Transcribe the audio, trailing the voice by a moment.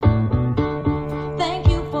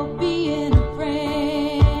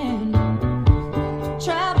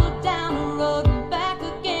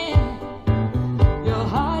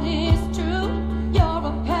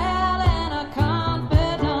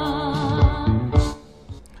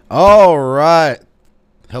All right.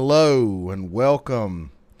 Hello and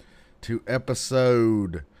welcome to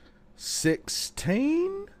episode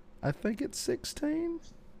 16. I think it's 16.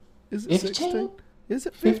 Is it 16? 15? Is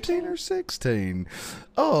it 15 or 16?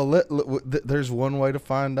 Oh, there's one way to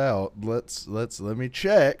find out. Let me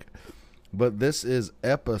check. But this is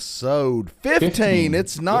episode 15.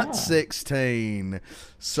 It's not Yeah. 16. Trying to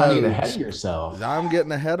So get ahead of yourself. I'm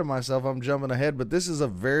getting ahead of myself. I'm jumping ahead. But this is a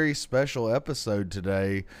very special episode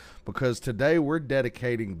today because today we're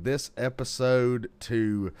dedicating this episode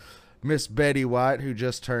to Miss Betty White, who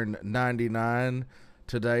just turned 99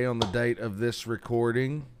 today on the date of this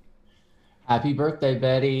recording. Happy birthday,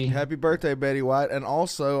 Betty. Happy birthday, Betty White. And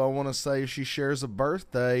also, I want to say she shares a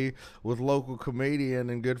birthday with local comedian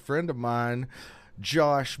and good friend of mine,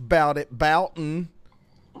 Josh Bowdit Boughton.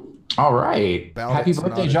 All right. Bowdit's Happy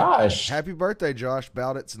birthday, not Josh. Happy birthday, Josh.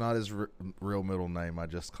 Bowdit's not his real middle name. I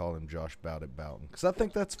just call him Josh Bowdit Boughton because I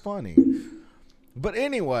think that's funny. But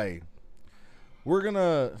anyway, we're going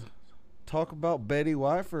to talk about Betty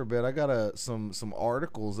White for a bit. I got some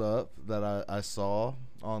articles up that I saw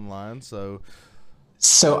online. So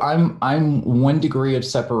I'm 1 degree of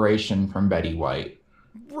separation from Betty White.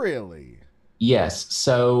 really, Yes.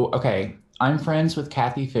 So, okay. I'm friends with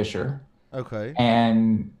Kathy Fisher, okay.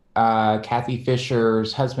 and Kathy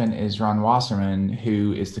Fisher's husband is Ron Wasserman,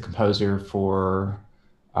 who is the composer for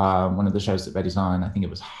one of the shows that Betty's on. I think it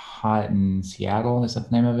was Hot in Seattle. Is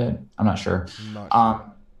that the name of it? I'm not sure. Not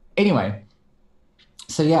sure. Anyway,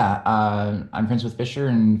 so yeah, I'm friends with Fisher,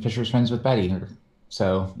 and Fisher's friends with Betty.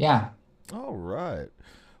 So yeah. All right.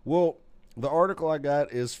 Well, the article I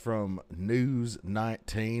got is from News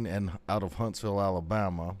 19 and out of Huntsville,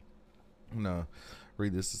 Alabama. No,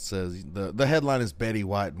 read this. It says the headline is Betty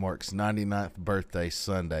White marks 99th birthday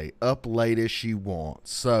Sunday. Up late as she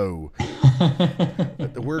wants. So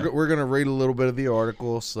we're gonna read a little bit of the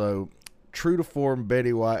article. So, true to form,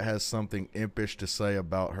 Betty White has something impish to say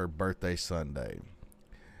about her birthday Sunday.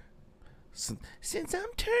 Since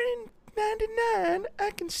I'm turning 99,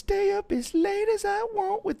 I can stay up as late as I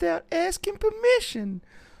want without asking permission.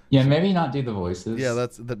 Yeah, maybe not do the voices. Yeah,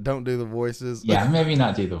 don't do the voices. Yeah, maybe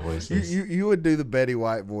not do the you, voices. you would do the Betty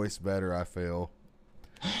White voice better, I feel.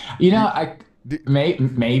 You know, You, I do,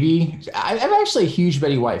 maybe I'm actually a huge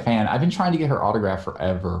Betty White fan. I've been trying to get her autograph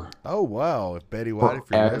forever. oh wow, if Betty White,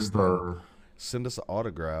 if you're listening, Forever. send us an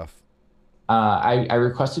autograph. I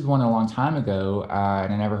requested one a long time ago,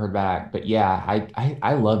 and I never heard back. But yeah,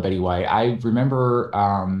 I love Betty White. I remember,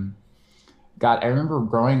 I remember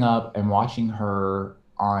growing up and watching her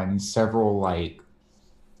on several like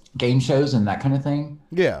game shows and that kind of thing.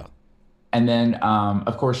 Yeah, And then,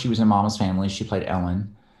 of course, she was in Mama's Family. She played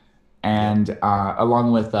Ellen, yeah. and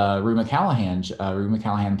along with Rue McCallaghan. Rue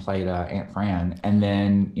McCallaghan played Aunt Fran. And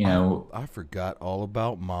then, I forgot all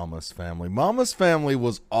about Mama's Family. Mama's Family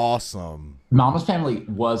was awesome. Mama's Family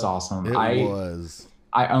was awesome. It was.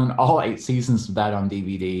 I own all 8 seasons of that on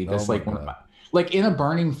DVD. Oh That's my like one of god. my, like in a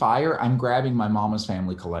burning fire, I'm grabbing my Mama's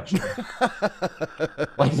Family collection.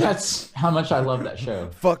 Like that's how much I love that show.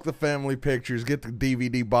 Fuck the family pictures. Get the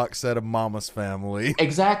DVD box set of Mama's Family.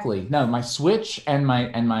 Exactly. No, my Switch and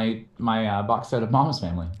my box set of Mama's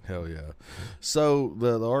Family. Hell yeah. So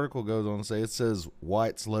the article goes on to say, it says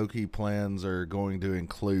White's low-key plans are going to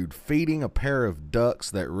include feeding a pair of ducks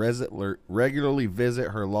that regularly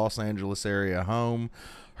visit her Los Angeles area home.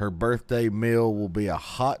 Her birthday meal will be a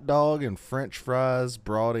hot dog and French fries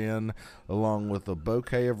brought in along with a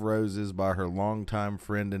bouquet of roses by her longtime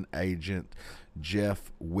friend and agent,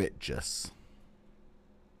 Jeff Whitges.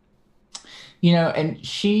 And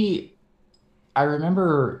I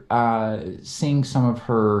remember seeing some of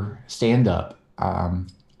her stand up. I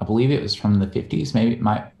believe it was from the 50s.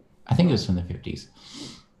 I think it was from the 50s.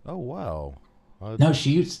 Oh, wow. No,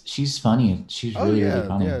 she's funny. She's Oh really, really yeah,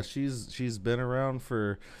 funny. yeah. She's been around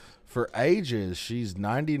for ages. She's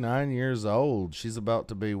 99 years old. She's about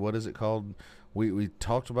to be, what is it called? We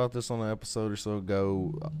talked about this on an episode or so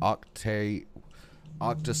ago. Octa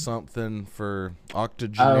something for Oh, I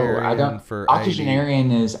octogenarian don't. for 80.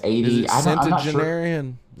 Octogenarian is Is 80. it I'm not sure.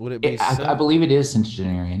 centenarian? Would it be I believe it is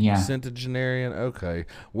centenarian. Yeah. centenarian? Okay.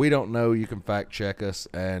 We don't know. You can fact check us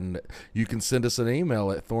and you can send us an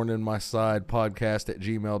email at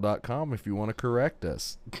thorninmysidepodcast@gmail.com if you want to correct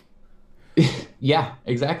us. Yeah,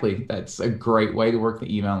 exactly. That's a great way to work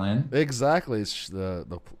the email in. Exactly. It's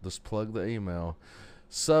just plug the email.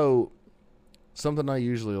 So, something I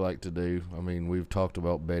usually like to do. I mean, we've talked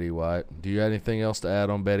about Betty White. Do you have anything else to add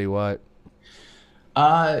on Betty White?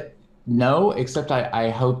 Uh, no, except I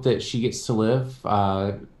hope that she gets to live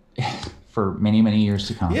for many, many years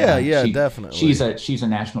to come. Yeah, yeah, definitely. She's a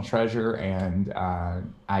national treasure, and I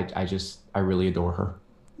really adore her.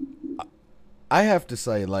 I have to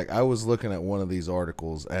say, like, I was looking at one of these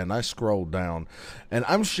articles and I scrolled down, and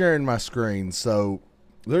I'm sharing my screen. So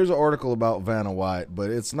there's an article about Vanna White, but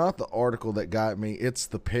it's not the article that got me, it's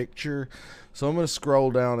the picture. So I'm going to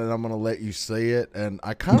scroll down and I'm going to let you see it. And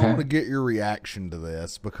I kind of Okay. want to get your reaction to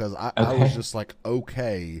this because I was Okay. just like,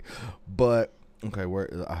 okay. But, okay,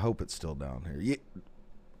 I hope it's still down here. Yeah,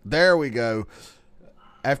 there we go.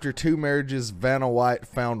 After 2 marriages, Vanna White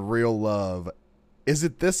found real love. Is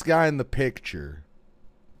it this guy in the picture?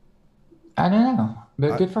 I don't know,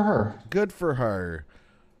 but I, good for her. good for her.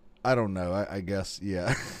 I don't know. I guess,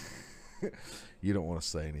 yeah. You don't want to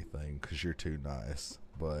say anything because you're too nice.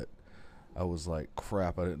 But I was like,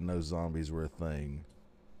 crap, I didn't know zombies were a thing.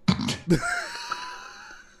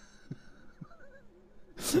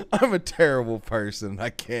 I'm a terrible person.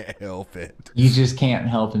 I can't help it. You just can't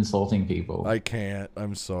help insulting people. I can't.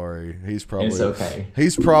 I'm sorry. It's okay.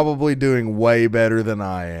 He's probably doing way better than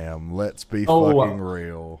I am. Let's be fucking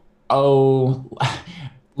real. Oh,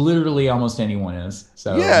 literally almost anyone is.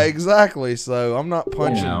 So Yeah, exactly. So I'm not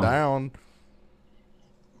punching know. down.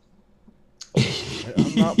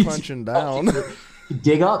 I'm not punching down.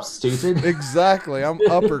 Dig up, stupid. Exactly. I'm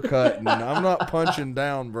uppercutting. I'm not punching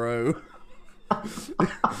down, bro.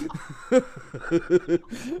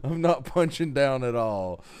 I'm not punching down at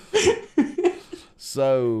all.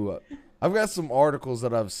 So, I've got some articles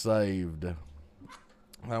that I've saved.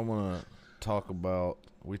 I want to talk about.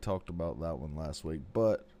 We talked about that one last week,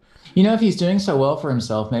 but You know, if he's doing so well for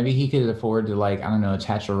himself, maybe he could afford to, like, I don't know,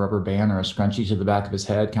 attach a rubber band or a scrunchie to the back of his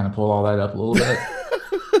head, kind of pull all that up a little bit.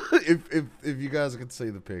 if you guys could see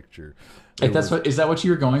the picture, If that's what is that what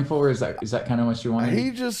you were going for? Is that kind of what you wanted?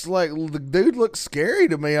 he just like the dude looks scary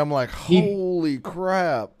to me. I'm like, holy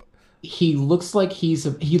crap. He looks like he's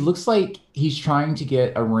trying to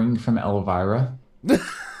get a ring from Elvira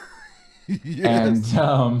Yes.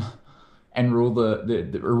 and rule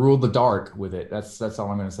rule the dark with it. That's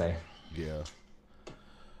all I'm gonna say. Yeah.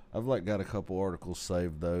 I've like got a couple articles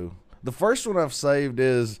saved though. The first one I've saved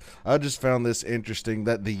is I just found this interesting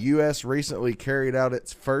that the U.S. recently carried out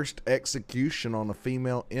its first execution on a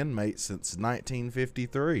female inmate since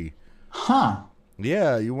 1953. Huh.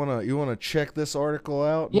 Yeah, you wanna check this article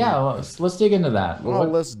out? Yeah, let's dig into that. Well,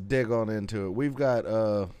 let's dig on into it. We've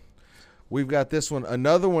got this one,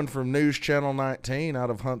 another one from News Channel 19 out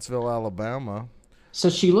of Huntsville, Alabama. So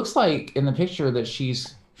she looks like in the picture that She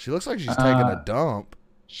looks like she's taking a dump.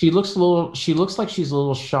 she looks like she's a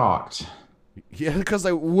little shocked. Yeah, because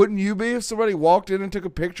wouldn't you be if somebody walked in and took a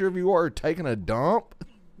picture of you or taking a dump?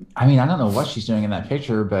 I mean, I don't know what she's doing in that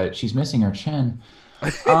picture, but she's missing her chin.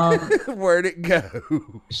 Where'd it go?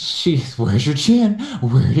 Where's your chin?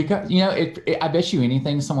 Where'd it go? You know, I bet you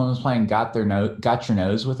anything someone was playing got your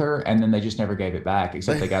nose with her, and then they just never gave it back,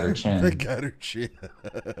 except they got her chin. They got her chin.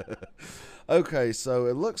 Okay, so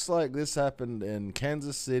it looks like this happened in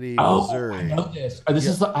Kansas City, Missouri. I know this.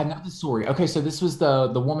 I know the story. Okay, so this was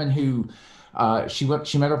the woman who she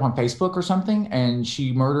met up on Facebook or something, and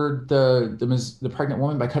she murdered the pregnant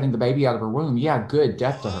woman by cutting the baby out of her womb. Yeah, good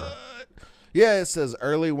death to her. Yeah, it says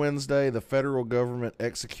early Wednesday, the federal government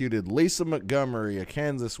executed Lisa Montgomery, a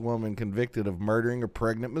Kansas woman convicted of murdering a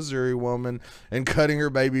pregnant Missouri woman and cutting her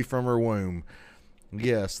baby from her womb.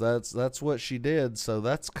 Yes, that's what she did. So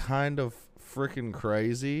that's kind of freaking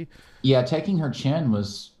crazy. Yeah, taking her chin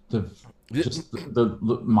was just the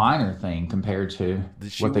minor thing compared to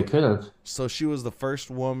what they could have. So she was the first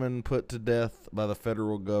woman put to death by the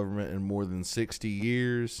federal government in more than 60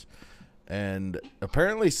 years. And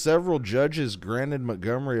apparently several judges granted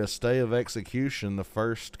Montgomery a stay of execution. The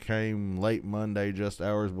first came late Monday, just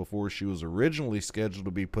hours before she was originally scheduled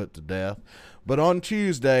to be put to death. But on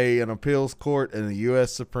Tuesday, an appeals court and the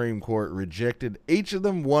U.S. Supreme Court rejected each of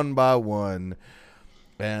them one by one.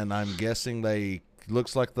 And I'm guessing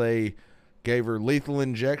looks like they gave her lethal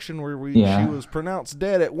injection where she was pronounced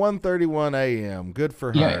dead at 1:31 a.m. Good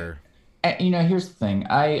for her. And, you know, here's the thing.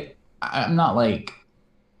 I'm not like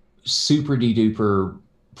super duper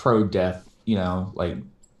pro death, you know, like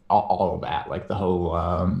all of that, like the whole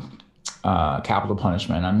capital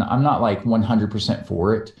punishment. I'm not like 100%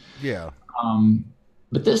 for it. Yeah.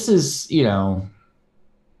 But this is, you know,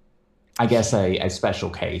 I guess a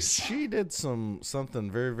special case. She did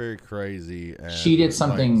something very, very crazy. And she did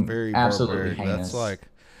something like very absolutely barbaric. heinous. That's like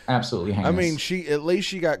absolutely heinous. I mean, at least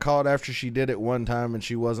she got caught after she did it one time, and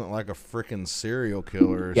she wasn't like a freaking serial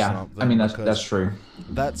killer or something. I mean that's true.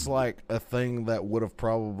 That's like a thing that would have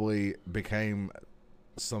probably became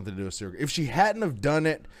something to do with serial. If she hadn't have done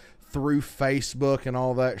it through Facebook and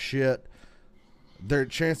all that shit, there are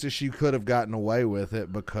chances she could have gotten away with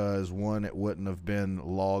it because, one, it wouldn't have been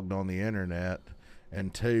logged on the internet,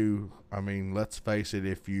 and two, I mean, let's face it,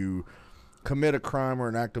 if you commit a crime or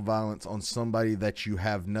an act of violence on somebody that you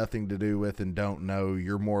have nothing to do with and don't know,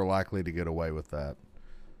 you're more likely to get away with that.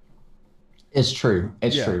 It's true.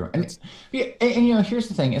 It's Yeah, true. that's Yeah, and you know, here's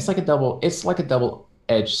the thing. It's like a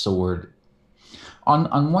double-edged sword.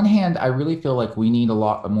 On one hand, I really feel like we need a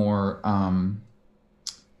lot more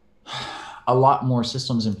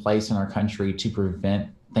systems in place in our country to prevent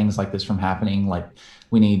things like this from happening. Like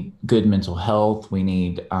we need good mental health, we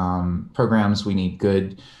need programs, we need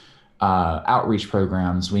good outreach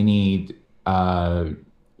programs, we need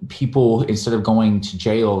people, instead of going to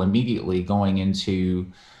jail immediately, going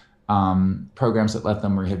into programs that let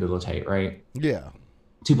them rehabilitate, right? yeah,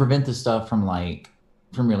 To prevent this stuff from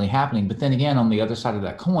really happening. But then again, on the other side of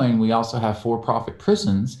that coin, we also have for-profit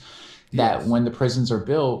prisons that, yes. when the prisons are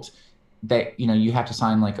built, that, you know, you have to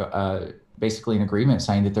sign like a basically an agreement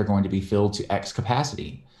saying that they're going to be filled to X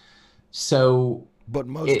capacity. So But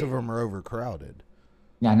most it, of them are overcrowded.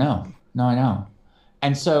 I know, no, I know.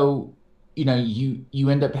 And so, you know, you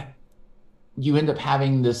end up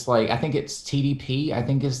having this, like, I think it's TDP, I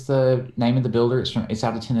think is the name of the builder. It's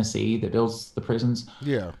out of Tennessee that builds the prisons.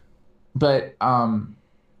 Yeah, But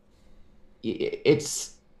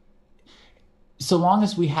it's, so long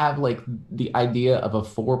as we have like the idea of a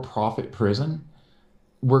for-profit prison,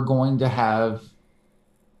 we're going to have,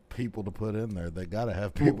 people to put in there. They got to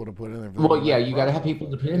have people to put in there for them to well, yeah, make a you got to profit have off people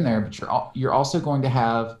of to it. put in Yeah. there, but you're also going to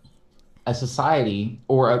have a society,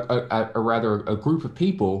 or or rather a group of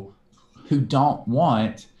people who don't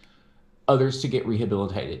want others to get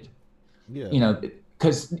rehabilitated. Yeah. You know,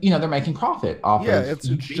 because you know they're making profit off Yeah, of it's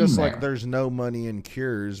you it's being just like there. there's no money in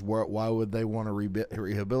cures. Why would they want to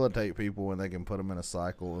rehabilitate people when they can put them in a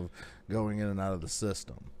cycle of going in and out of the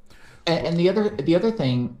system? But And the other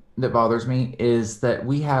thing that bothers me is that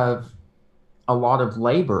we have a lot of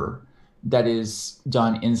labor that is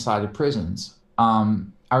done inside of prisons.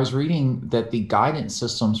 I was reading that the guidance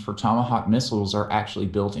systems for Tomahawk missiles are actually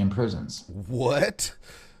built in prisons. what?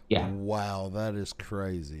 Yeah. Wow, that is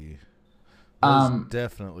crazy. That is Um,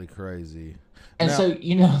 definitely crazy. and so, Now,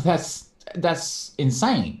 you know, that's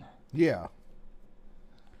insane. yeah.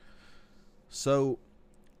 So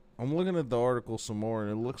I'm looking at the article some more,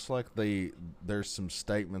 and it looks like there's some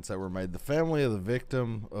statements that were made. The family of the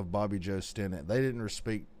victim of Bobby Joe Stinnett, they didn't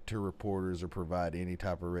speak to reporters or provide any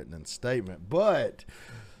type of written statement, but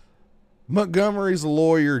Montgomery's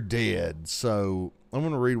lawyer did. So I'm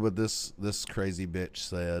gonna read what this crazy bitch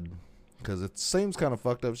said because it seems kind of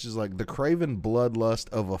fucked up. She's like, the craven bloodlust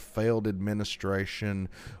of a failed administration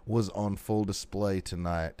was on full display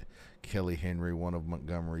tonight. Kelly Henry, one of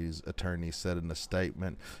Montgomery's attorneys, said in a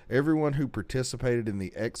statement, everyone who participated in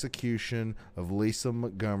the execution of Lisa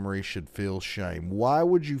Montgomery should feel shame. Why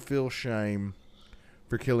would you feel shame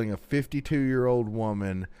for killing a 52-year-old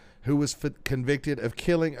woman who was convicted of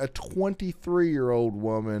killing a 23-year-old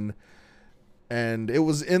woman, and it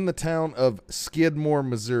was in the town of Skidmore,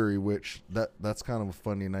 Missouri, which that's kind of a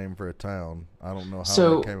funny name for a town. I don't know how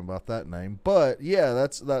they So came about that name, but yeah,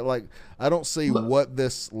 that's that. Like, I don't see look, what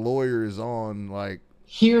this lawyer is on. Like,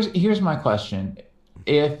 here's my question.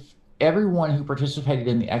 If everyone who participated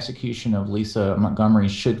in the execution of Lisa Montgomery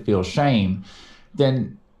should feel shame,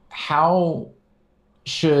 then how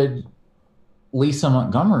should Lisa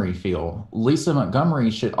Montgomery feel? Lisa Montgomery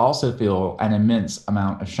should also feel an immense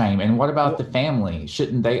amount of shame. And what about the well, family?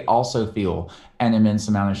 Shouldn't they also feel an immense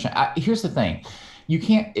amount of shame? Here's the thing. You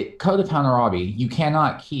can't, Code of Hammurabi, you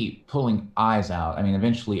cannot keep pulling eyes out. I mean,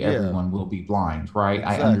 eventually yeah, everyone will be blind, right?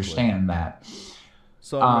 I exactly. understand that.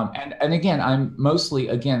 So I mean, And again, I'm mostly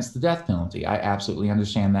against the death penalty. I absolutely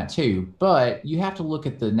understand that too. But you have to look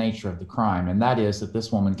at the nature of the crime, and that is that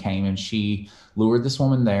this woman came and she lured this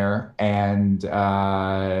woman there, and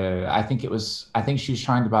I think she was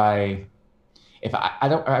trying to buy. If I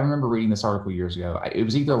don't, I remember reading this article years ago. It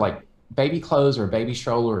was either like baby clothes or a baby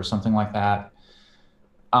stroller or something like that.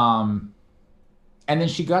 Um, and then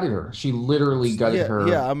she gutted her. She literally gutted yeah, her.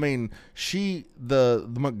 yeah. I mean, the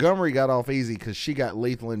Montgomery got off easy because she got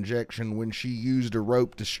lethal injection when she used a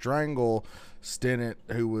rope to strangle Stinnett,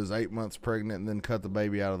 who was 8 months pregnant, and then cut the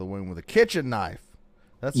baby out of the womb with a kitchen knife.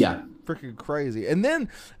 That's Yeah. freaking crazy. And then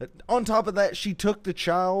on top of that, she took the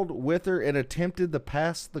child with her and attempted to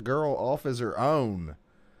pass the girl off as her own.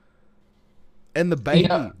 And You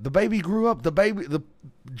know, the baby grew up. The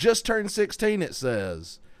just turned 16. It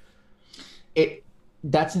says. it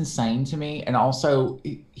that's insane to me. And also,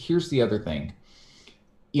 here's the other thing.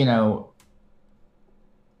 You know,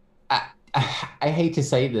 I, I hate to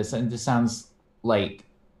say this, and this sounds like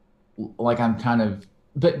like I'm kind of,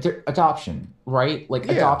 but adoption, right? Like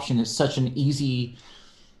Yeah, adoption is such an easy,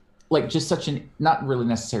 like just such an, not really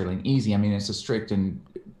necessarily an easy, I mean, it's a strict and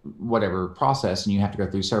whatever process and you have to go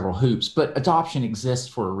through several hoops, but adoption exists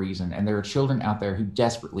for a reason. And there are children out there who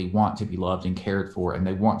desperately want to be loved and cared for, and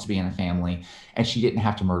they want to be in a family. And she didn't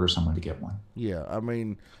have to murder someone to get one. yeah. I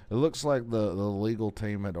mean, it looks like the legal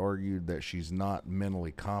team had argued that she's not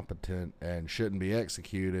mentally competent and shouldn't be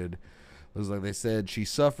executed. It was like they said she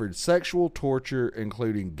suffered sexual torture,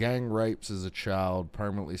 including gang rapes as a child,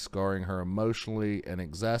 permanently scarring her emotionally and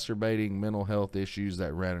exacerbating mental health issues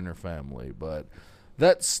that ran in her family. But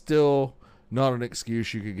that's still not an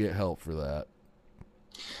excuse. You could get help for that.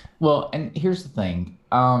 Well, and here's the thing.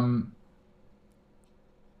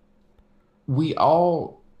 We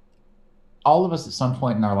all of us at some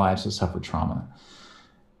point in our lives have suffered trauma.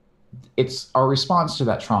 It's our response to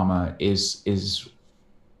that trauma is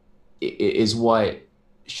what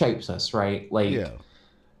shapes us, right? Yeah. Like,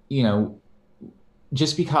 you know,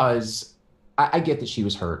 just because I get that she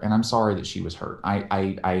was hurt and I'm sorry that she was hurt.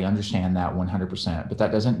 I understand that 100%, but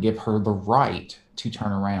that doesn't give her the right to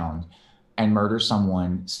turn around and murder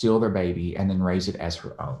someone, steal their baby, and then raise it as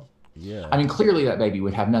her own. I Yeah. mean, clearly that baby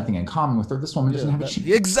would have nothing in common with her. This woman doesn't Yeah, have a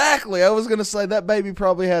chin. exactly. I was gonna say that baby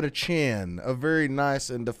probably had a chin, a very nice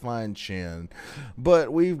and defined chin,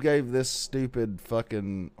 but we gave this stupid,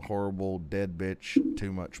 fucking, horrible dead bitch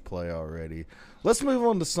too much play already. Let's move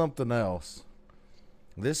on to something else.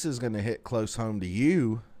 This is gonna hit close home to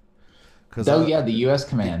you, because Oh yeah, the U.S.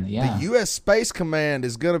 command. the Yeah, U.S. Space Command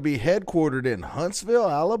is gonna be headquartered in Huntsville,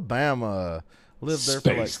 Alabama. Lived there for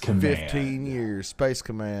like Space 15 Command. years. Space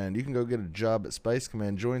Command. You can go get a job at Space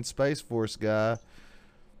Command. Join Space Force, guy.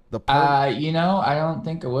 The per- I don't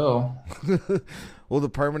think I will. well, the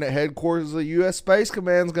permanent headquarters of the U.S. Space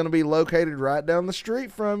Command is going to be located right down the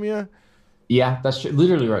street from you. Yeah, that's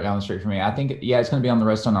literally right down the street from me. I think yeah, it's going to be on the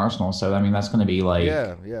Redstone Arsenal. So I mean, that's going to be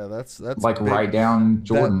Yeah, yeah, that's like big. right down That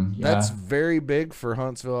Jordan. that's Yeah. very big for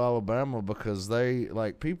Huntsville, Alabama, because they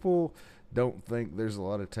like people don't think there's a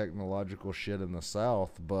lot of technological shit in the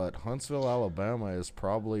South, but Huntsville, Alabama is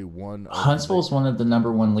probably one of Huntsville the is one of the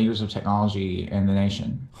number one leaders of technology in the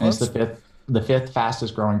nation, and it's Hunts. the fifth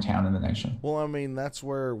fastest growing town in the nation. Well, I mean, that's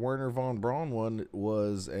where Werner von Braun one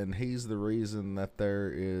was, and he's the reason that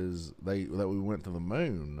we went to the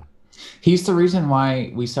moon. He's the reason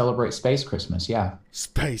why we celebrate Space Christmas. Yeah.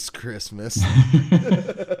 Space Christmas.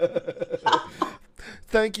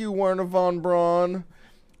 Thank you, Werner von Braun.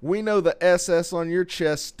 We know the SS on your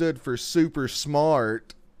chest stood for super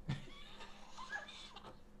smart.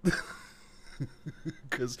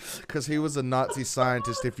 Because he was a Nazi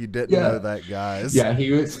scientist, if you didn't know that, guys. Yeah,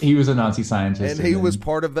 he was a Nazi scientist, And he was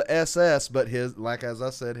part of the SS, but as I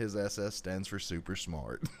said, his SS stands for super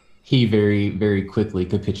smart. he very very quickly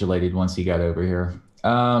capitulated once he got over here.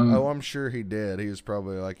 Oh, I'm sure he did. He was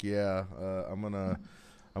probably like, "Yeah, I'm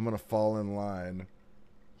gonna fall in line."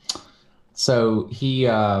 So he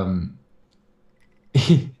I've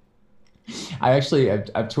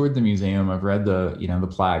toured the museum. I've read the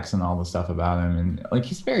plaques and all the stuff about him, and like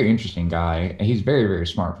he's a very interesting guy. He's a very very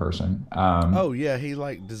smart person. Oh yeah, he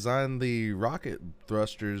like designed the rocket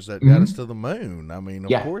thrusters that got Mhm. us to the moon. I mean,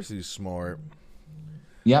 of Yeah. course he's smart.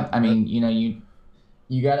 Yep. I mean,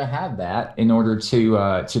 you got to have that in order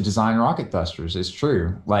to design rocket thrusters. It's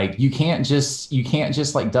true. Like you can't just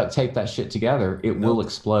like duct tape that shit together. It will Nope.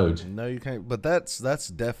 explode. No, you can't. But that's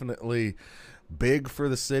definitely big for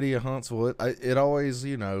the city of Huntsville. It always,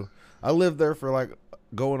 I lived there for like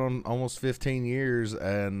going on almost 15 years,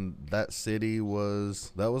 and that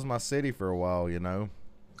was my city for a while.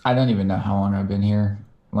 I don't even know how long I've been here.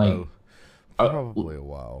 Like Oh, uh, probably a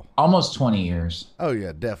while. almost 20 years. Oh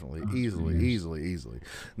yeah, definitely, Almost 20 easily, years. easily, easily.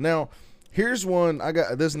 Now, here's one. I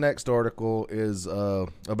got this next article is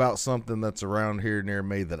about something that's around here near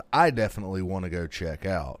me that I definitely want to go check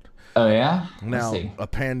out. Oh yeah. Let's Now, see. a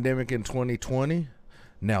pandemic in 2020.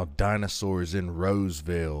 Now, dinosaurs in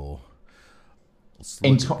Roseville. Let's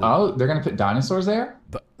look at Oh, they're gonna put dinosaurs there.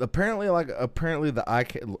 apparently I'm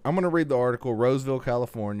going to read the article. Roseville,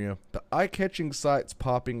 California. The eye-catching sights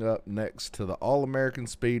popping up next to the All-American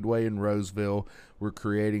Speedway in Roseville were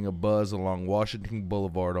creating a buzz along Washington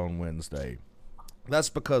Boulevard on Wednesday. That's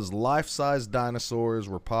because life-size dinosaurs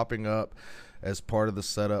were popping up as part of the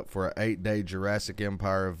setup for an 8-day Jurassic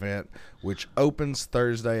Empire event, which opens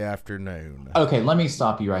Thursday afternoon. Okay, let me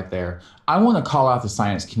stop you right there. I want to call out the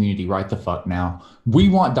science community right the fuck now. We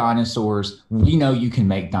want dinosaurs. We know you can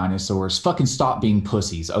make dinosaurs. Fucking stop being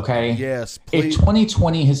pussies, okay? Yes, please. If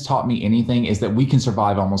 2020 has taught me anything, is that we can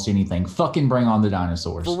survive almost anything. Fucking bring on the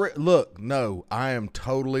dinosaurs. Look, no, I am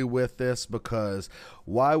totally with this, because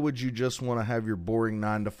why would you just want to have your boring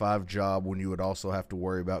 9-to-5 job when you would also have to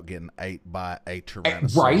worry about getting ate by a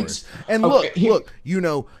Tyrannosaurus? Right? And Okay, look,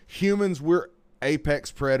 humans, we're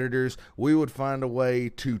apex predators. We would find a way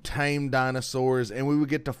to tame dinosaurs, and we would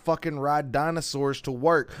get to fucking ride dinosaurs to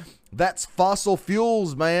work. That's fossil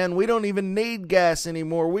fuels, man. We don't even need gas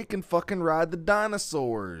anymore. We can fucking ride the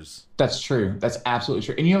dinosaurs. That's true. That's absolutely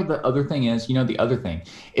true. And the other thing is,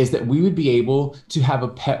 that we would be able to have a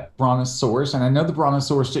pet brontosaurus. And I know the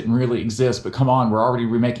brontosaurus didn't really exist, but come on, we're already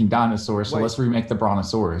remaking dinosaurs, so let's remake the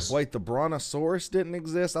brontosaurus. Wait, the brontosaurus didn't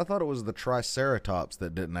exist? I thought it was the triceratops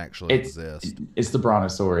that didn't actually exist. It's the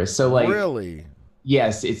brontosaurus. So really?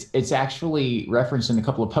 Yes, it's actually referenced in a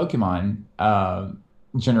couple of Pokemon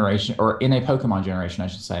generation, or in a Pokemon generation, I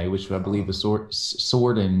should say, which I believe was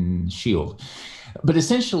Sword and Shield. But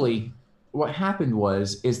essentially, what happened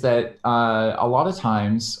is that a lot of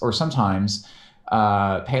times, or sometimes,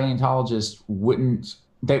 paleontologists wouldn't.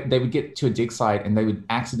 They would get to a dig site and they would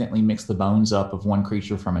accidentally mix the bones up of one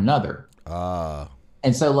creature from another.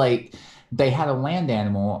 And so, they had a land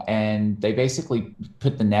animal, and they basically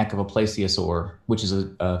put the neck of a plesiosaur, which is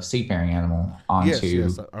a seafaring animal, onto.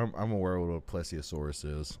 Yes, I'm aware of what a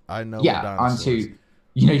plesiosaurus is. I know. Yeah, onto.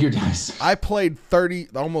 Your dinosaurs. I played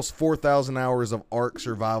almost 4,000 hours of Ark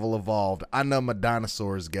Survival Evolved. I know my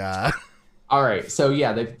dinosaurs guy. All right, so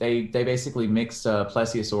yeah, they basically mixed a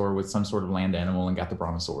plesiosaur with some sort of land animal and got the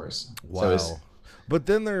brontosaurus. Wow. But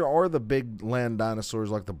then there are the big land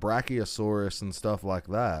dinosaurs like the Brachiosaurus and stuff like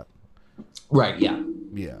that. Right, yeah.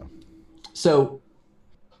 Yeah. So,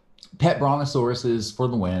 pet brontosauruses for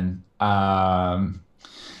the win. Now,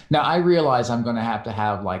 I realize I'm going to have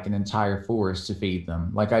an entire forest to feed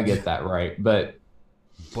them. I get that, right? But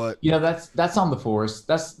that's on the forest.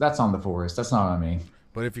 That's on the forest. That's not on me.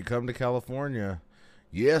 But if you come to California,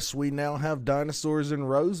 yes, we now have dinosaurs in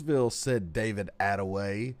Roseville, said David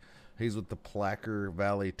Attaway. He's with the Placer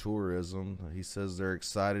Valley Tourism. He says they're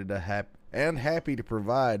excited to happy to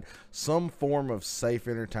provide some form of safe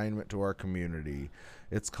entertainment to our community.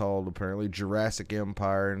 It's called, apparently, Jurassic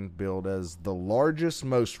Empire, and billed as the largest,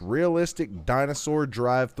 most realistic dinosaur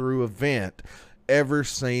drive-through event ever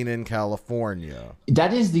seen in California.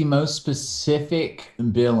 That is the most specific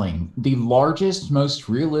billing. The largest, most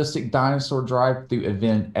realistic dinosaur drive-through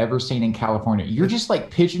event ever seen in California. You're just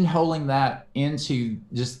pigeonholing that into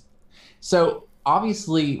just... So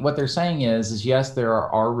obviously what they're saying is yes, there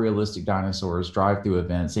are realistic dinosaurs drive-through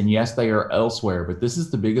events, and yes, they are elsewhere, but this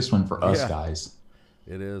is the biggest one for us guys.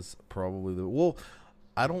 It is probably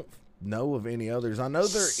I don't know of any others. I know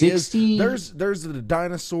there 60? is. There's a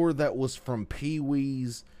dinosaur that was from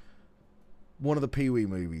Pee-wee's, one of the Pee-wee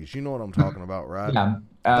movies. You know what I'm talking about, right? Yeah,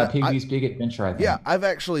 Pee-wee's Big Adventure, I think. Yeah, I've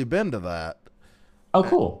actually been to that. Oh,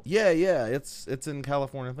 cool. Yeah, it's in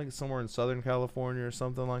California. I think it's somewhere in Southern California or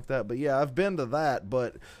something like that. But yeah, I've been to that,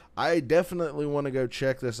 but I definitely want to go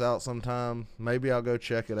check this out sometime. Maybe I'll go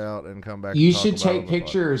check it out and come back. You should take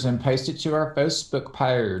pictures and post it to our Facebook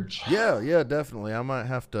page. Yeah, definitely. I might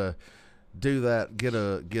have to do that. Get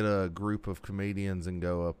a group of comedians and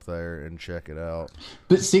go up there and check it out.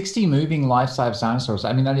 But 60 moving life-size dinosaurs.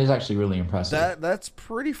 I mean, that is actually really impressive. That's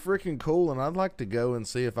pretty freaking cool, and I'd like to go and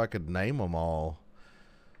see if I could name them all,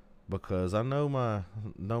 because I know my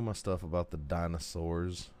stuff about the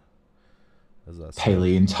dinosaurs.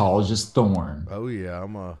 Paleontologist Thorn. Oh yeah,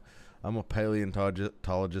 I'm a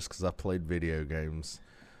paleontologist because I played video games.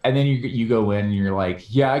 And then you go in and you're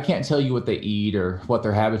like, yeah, I can't tell you what they eat or what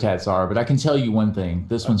their habitats are, but I can tell you one thing: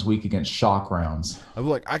 this one's weak against shock rounds. I'm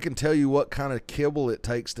like, I can tell you what kind of kibble it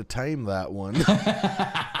takes to tame that one.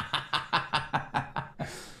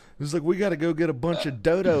 It's like, we got to go get a bunch of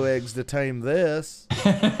dodo eggs to tame this.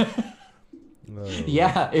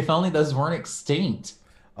 Yeah, if only those weren't extinct.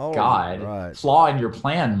 Oh, God, right. Flaw in your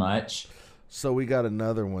plan much. So we got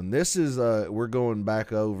another one. This is we're going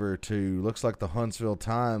back over to, looks like the Huntsville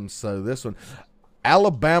Times. So this one,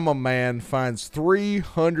 Alabama man finds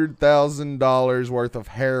 $300,000 worth of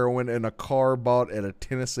heroin in a car bought at a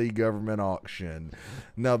Tennessee government auction.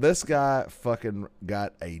 Now this guy fucking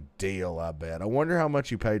got a deal, I bet. I wonder how much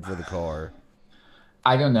he paid for the car.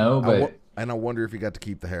 I don't know, but and I wonder if he got to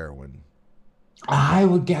keep the heroin. I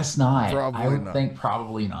would guess not. I Probably would not. think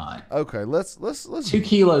probably not. Okay, let's 2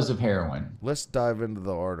 kilos of heroin. let's dive into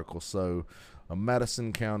the article. So, a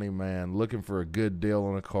Madison County man looking for a good deal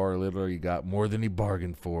on a car literally got more than he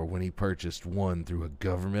bargained for when he purchased one through a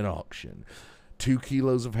government auction. 2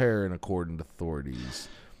 kilos of heroin, according to authorities.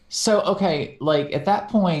 So, okay, like at that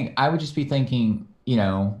point, I would just be thinking,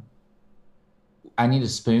 I need a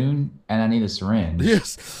spoon and I need a syringe.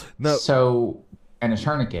 Yes. No, So, and a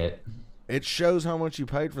tourniquet. it shows how much you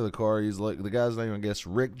paid for the car. He's like, the guy's name, I guess,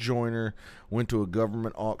 Rick Joyner, went to a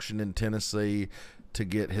government auction in Tennessee to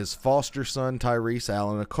get his foster son Tyrese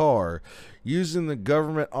Allen a car. Using the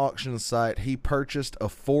government auction site, he purchased a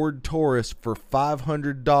Ford Taurus for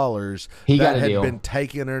 $500 He that got a had deal. been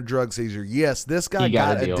taken in a drug seizure. Yes, this guy He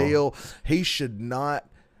got got a a deal. deal. He should not.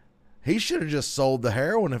 He should have just sold the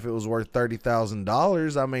heroin if it was worth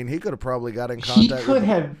 $30,000. I mean, he could have probably got in He contact could with.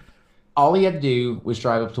 have, all he had to do was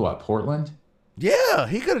drive up to what, Portland? Yeah,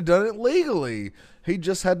 he could have done it legally. He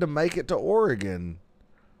just had to make it to Oregon.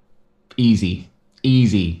 Easy.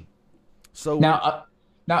 Easy. So Now,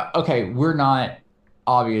 okay, we're not,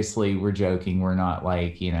 obviously, we're joking. We're not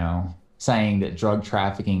like, saying that drug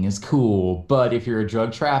trafficking is cool, but if you're a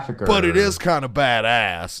drug trafficker. but it is kind of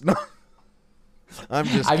badass. No, I'm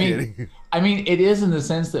just I kidding. mean, it is in the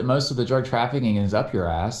sense that most of the drug trafficking is up your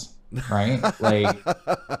ass, right? Like,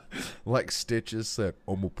 Like Stitches said,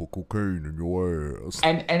 I'm gonna put cocaine in your ass.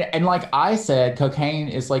 and like I said, cocaine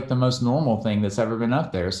is like the most normal thing that's ever been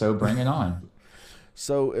up there. So bring it on.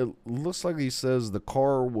 So it looks like he says the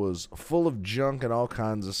car was full of junk and all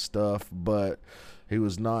kinds of stuff, but he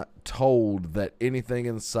was not told that anything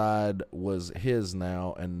inside was his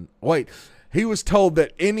now. And wait, he was told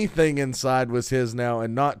that anything inside was his now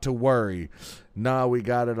and not to worry. Nah, we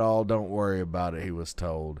got it all. Don't worry about it, he was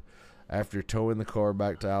told. After towing the car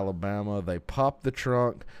back to Alabama, they popped the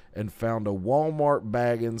trunk and found a Walmart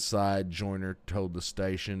bag inside, Joyner told the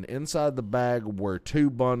station. Inside the bag were 2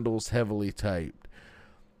 bundles heavily taped.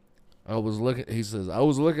 He says, I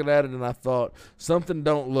was looking at it and I thought, something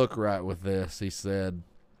don't look right with this, he said.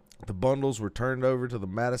 The bundles were turned over to the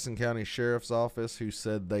Madison County Sheriff's Office, who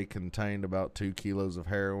said they contained about 2 kilos of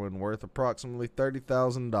heroin worth approximately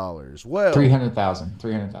 $30,000. Well, 300,000.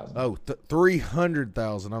 300,000. oh,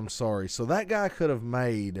 300,000. I'm sorry. So that guy could have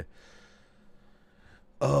made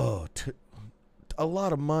a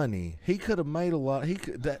lot of money. He could have made a lot. He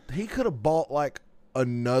could have bought like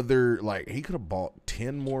another, like he could have bought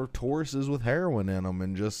 10 more Tauruses with heroin in them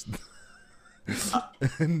and just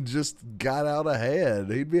and just got out ahead.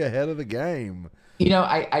 He'd be ahead of the game.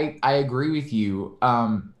 I agree with you.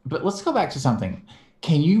 But let's go back to something.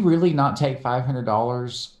 Can you really not take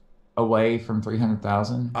 $500 away from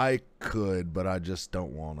 300,000? I could, but I just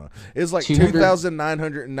don't want to. It's like 200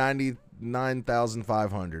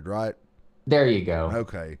 2,999,500, right? There you go.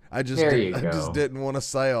 Okay. I just There you just go. didn't want to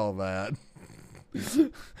say all that.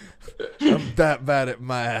 I'm that bad at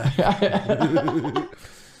math.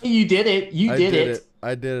 You did it. You did it.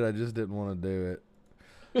 I did it. I just didn't want to do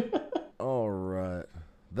it. All right.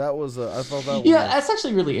 That was I thought that Yeah, was that's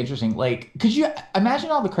actually really interesting. Like, could you imagine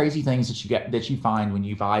all the crazy things that you find when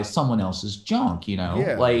you buy someone else's junk,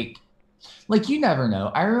 Yeah. Like you never know.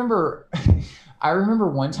 I remember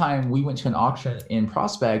one time we went to an auction in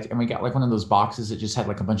Prospect and we got like one of those boxes that just had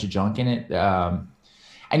like a bunch of junk in it. And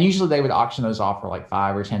usually they would auction those off for like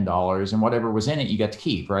 $5 or $10, and whatever was in it you got to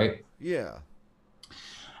keep, right? yeah.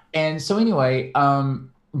 And so anyway,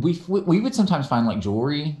 we would sometimes find like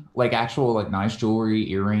jewelry, like actual like nice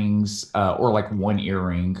jewelry, earrings, or like one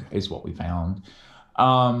earring is what we found.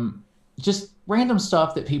 Just random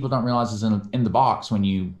stuff that people don't realize is in the box when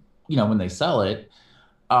when they sell it.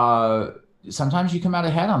 Sometimes you come out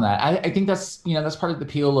ahead on that. I think that's that's part of the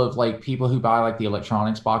appeal of like people who buy like the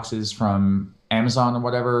electronics boxes from Amazon or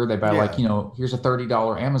whatever. They buy like, here's a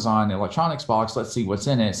 $30 Amazon electronics box. Let's see what's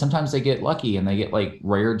in it. Sometimes they get lucky and they get like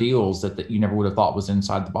rare deals that you never would have thought was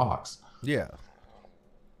inside the box. Yeah.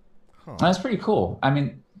 And that's pretty cool. I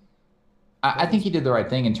mean, I think he did the right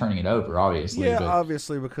thing in turning it over, obviously. Yeah, but,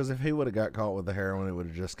 obviously, because if he would have got caught with the heroin, it would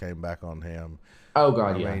have just came back on him. oh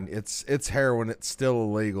God, I yeah. mean, it's heroin. It's still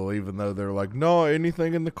illegal, even though they're like, no,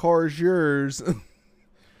 anything in the car is yours.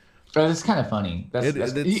 But it's kind of funny.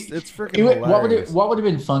 It's freaking hilarious. What would have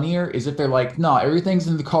been funnier is if they're like, no, everything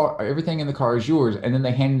in the car is yours, and then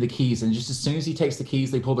they hand him the keys, and just as soon as he takes the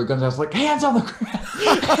keys, they pull their guns out. It's like, hands on the ground,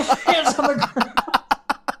 hands on the ground.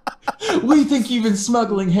 We think you've been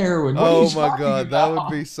smuggling heroin. What are you Oh my talking God, that about?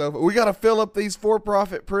 would be so. We got to fill up these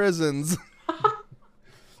for-profit prisons.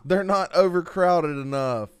 They're not overcrowded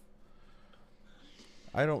enough.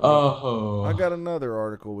 I don't. Oh, I got another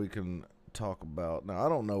article we can talk about. Now, I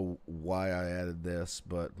don't know why I added this,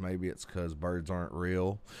 but maybe it's because birds aren't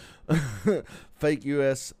real. Fake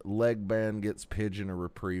U.S. leg ban gets pigeon a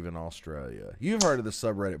reprieve in Australia. You've heard of the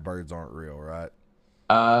subreddit "Birds Aren't Real," right?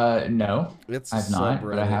 No, It's a I've not,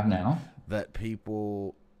 but I subreddit have now. that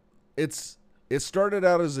people. It started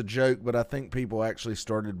out as a joke, but I think people actually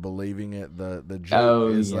started believing it. The joke Oh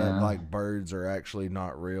is that yeah, like birds are actually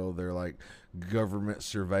not real. They're like government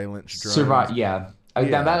surveillance drones. survive. Yeah, now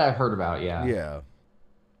Yeah, that I've heard about. Yeah. yeah.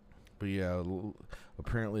 But yeah,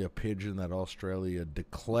 apparently a pigeon that Australia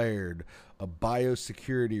declared a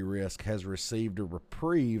biosecurity risk has received a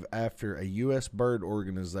reprieve after a U.S. bird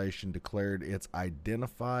organization declared its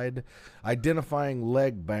identifying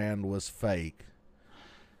leg band was fake.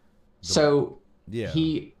 The So Yeah,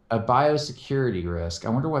 he a biosecurity risk. I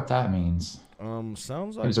wonder what that means.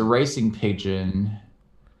 sounds It like was a racing pigeon.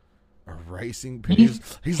 a racing He pigeon.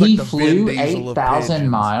 He's like he the Vin flew Diesel eight of thousand pigeons.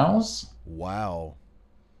 miles. Wow,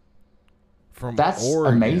 from That's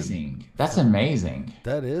Oregon. amazing. That's amazing.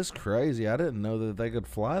 That is crazy. I didn't know that they could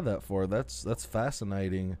fly that far. That's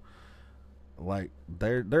fascinating. Like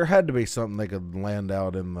there had to be something they could land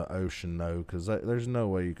out in the ocean though, because there's no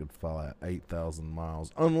way you could fly 8,000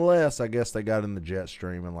 miles unless I guess they got in the jet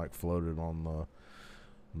stream and like floated on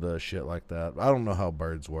the shit like that. I don't know how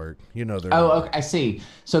birds work. You know they're Oh, not. okay, I see.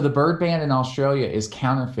 So the bird ban in Australia is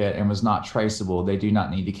counterfeit and was not traceable. They do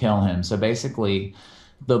not need to kill him. So basically,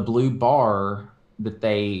 the blue bar that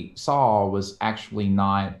they saw was actually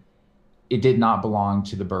not, it did not belong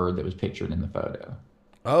to the bird that was pictured in the photo.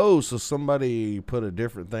 Oh, so somebody put a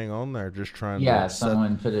different thing on there, just trying to Yeah,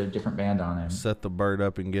 someone put a different band on him. set the bird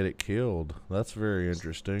up and get it killed. That's very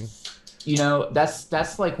interesting.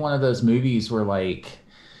 That's like one of those movies where like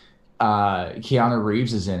Keanu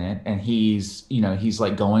Reeves is in it, and he's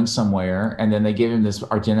like going somewhere, and then they give him this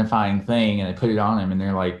identifying thing, and they put it on him, and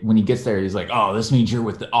they're like, when he gets there, he's like, "Oh, this means you're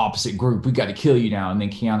with the opposite group. We got to kill you now." And then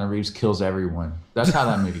Keanu Reeves kills everyone. That's how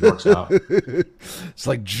that movie works out. It's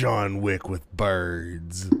like John Wick with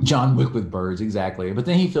birds. John Wick with birds, exactly. But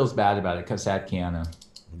then he feels bad about it because sad Keanu.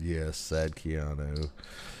 Yes, sad Keanu.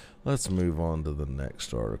 Let's move on to the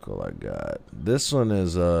next article I got. This one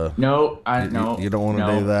is No, you don't want to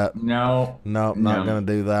do no, that. no, Nope, not no. gonna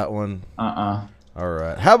do that one. Uh-uh. All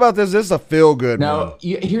right. How about this? This is a feel good one. No,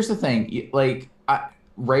 here's the thing.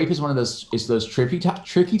 Rape is one of those tricky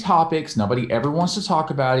topics. Nobody ever wants to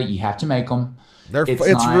talk about it. You have to make them. It's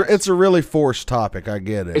not. It's a really forced topic. I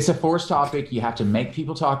get it. It's a forced topic. You have to make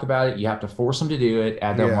people talk about it. You have to force them to do it.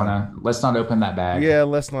 I don't Yeah. want to. Let's not open that bag. Yeah,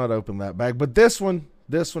 let's not open that bag. But this one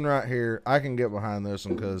right here, I can get behind this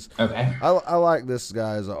one because Okay. I like this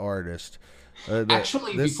guy as an artist.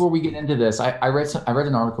 Actually, This before we get into this, I read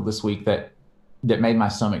an article this week that made my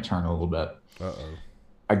stomach turn a little bit. Uh-oh.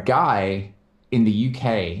 A guy in the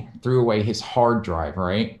UK threw away his hard drive.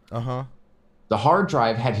 Right. Uh-huh. The hard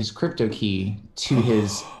drive had his crypto key to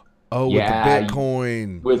his Oh, yeah with the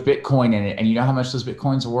Bitcoin. with Bitcoin in it, and you know how much those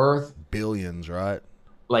Bitcoins are worth? Billions, right?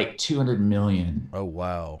 Like 200 million. Oh,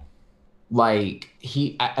 wow. Like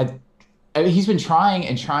I mean, he's been trying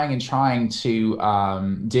and trying and trying to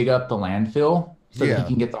dig up the landfill so that Yeah. he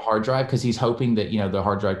can get the hard drive because he's hoping that the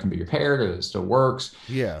hard drive can be repaired or it still works.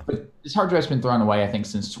 Yeah. But this hard drive's been thrown away, I think,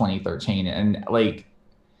 since 2013, and like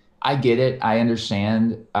I get it, I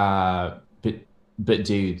understand, but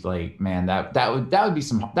dude, like man, that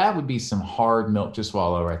would be some hard milk to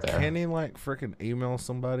swallow right there. Can he like freaking email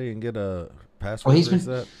somebody and get a Well, password he's been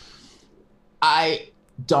reset? I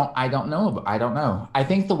don't know. I don't know. I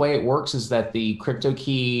think the way it works is that the crypto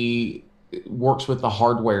key works with the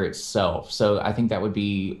hardware itself. So I think that would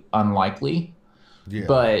be unlikely. Yeah.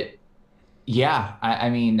 But yeah, I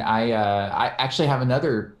mean, I actually have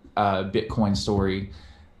another Bitcoin story.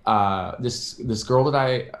 This girl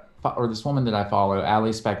or this woman that I follow,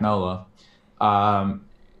 Ali Spagnola,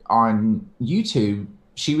 on YouTube,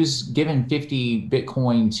 she was given 50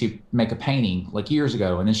 Bitcoin to make a painting like years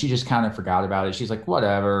ago. And then she just kind of forgot about it. She's like,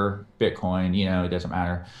 whatever, Bitcoin, it doesn't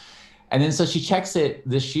matter. And then so she checks it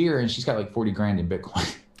this year and she's got like 40 grand in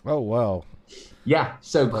Bitcoin. Oh, wow. Yeah.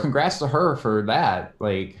 So congrats to her for that.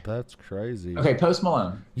 Like, That's crazy. okay, Post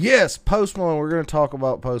Malone. Yes, Post Malone. We're going to talk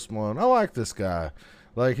about Post Malone. I like this guy.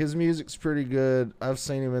 Like, his music's pretty good. I've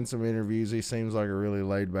seen him in some interviews. He seems like a really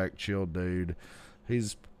laid-back, chill dude.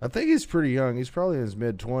 I think he's pretty young. He's probably in his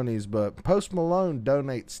mid-20s, but Post Malone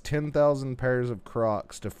donates 10,000 pairs of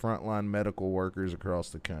Crocs to frontline medical workers across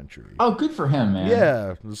the country. Oh, good for him, man.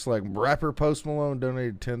 Yeah, just like rapper Post Malone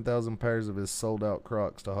donated 10,000 pairs of his sold-out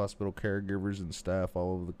Crocs to hospital caregivers and staff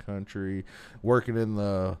all over the country working in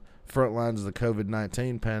the front lines of the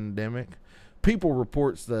COVID-19 pandemic. People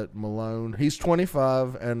reports that Malone, he's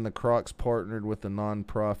 25, and the Crocs partnered with the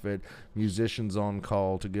nonprofit Musicians on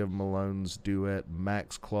Call to give Malone's duet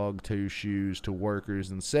Max Clog 2 shoes to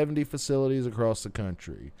workers in 70 facilities across the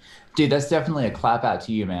country. Dude, that's definitely a clap out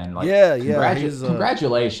to you, man. Like, yeah,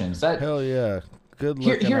 congratulations. Hell yeah. Good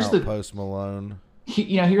looking out, Post Malone.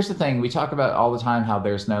 Here's the thing. We talk about all the time how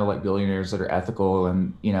there's no like billionaires that are ethical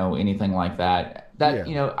and, anything like that.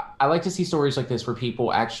 I like to see stories like this where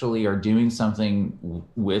people actually are doing something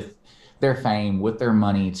with their fame, with their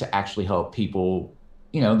money to actually help people,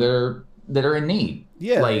 that are in need.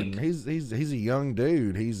 Yeah, like he's a young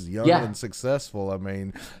dude. He's young and successful. I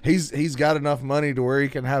mean, he's got enough money to where he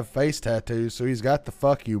can have face tattoos, so he's got the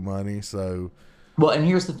fuck you money. So, well, and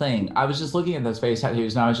here's the thing. I was just looking at those face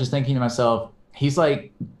tattoos, and I was just thinking to myself, he's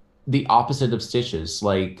like the opposite of Stitches,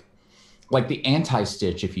 like the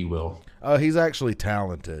anti-Stitch, if you will. He's actually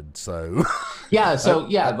talented, so like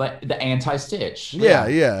the anti-Stitch.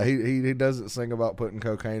 Yeah. He doesn't sing about putting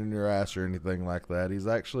cocaine in your ass or anything like that.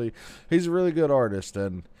 He's a really good artist,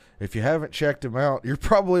 and if you haven't checked him out, you're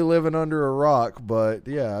probably living under a rock. But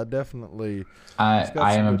yeah, definitely. I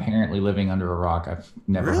am apparently living under a rock. I've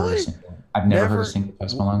never heard a single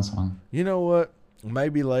Post Malone song. You know what?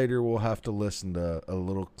 Maybe later we'll have to listen to a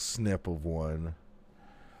little snip of one.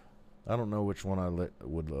 I don't know which one I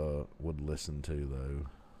would listen to though.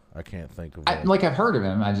 I can't think of one. I've heard of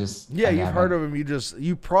him. You've heard of him.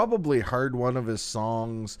 You probably heard one of his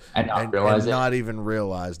songs and not even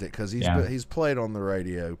realized it because he's played on the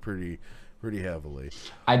radio pretty heavily.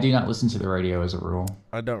 I do not listen to the radio as a rule.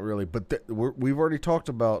 I don't really, but we've already talked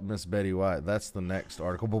about Miss Betty White. That's the next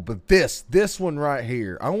article. But this one right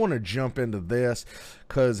here, I want to jump into this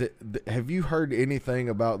because have you heard anything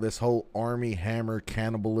about this whole Armie Hammer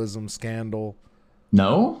cannibalism scandal?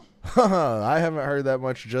 No. I haven't heard that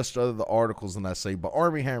much, just other the articles than I see. But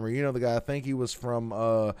Armie Hammer, the guy, I think he was from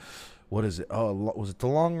what is it? Was it the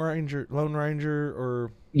Lone Ranger,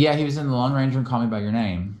 or? Yeah, he was in the Lone Ranger and Call Me by Your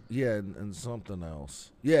Name. Yeah, and something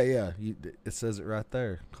else. Yeah. It says it right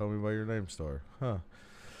there. Call Me by Your Name star. Huh.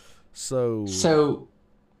 So do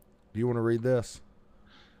you want to read this?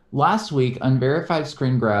 Last week, unverified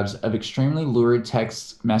screen grabs of extremely lurid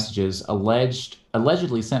text messages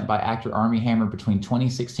allegedly sent by actor Armie Hammer between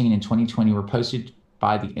 2016 and 2020 were posted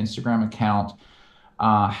by the Instagram account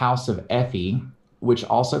House of Effie, which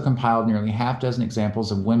also compiled nearly half dozen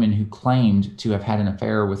examples of women who claimed to have had an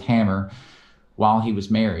affair with Hammer while he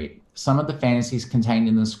was married. Some of the fantasies contained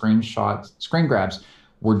in the screen grabs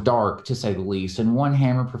were dark, to say the least, and one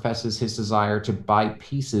Hammer professes his desire to bite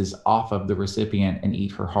pieces off of the recipient and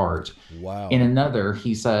eat her heart. Wow. In another,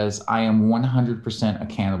 he says, "I am 100% a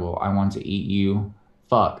cannibal. I want to eat you.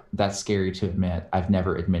 Fuck, that's scary to admit. I've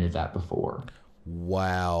never admitted that before."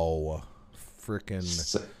 Wow.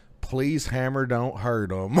 Freaking... Please, Hammer, don't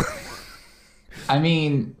hurt him. I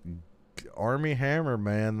mean... Armie Hammer,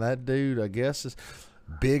 man. That dude, I guess, is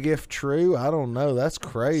big if true. I don't know. That's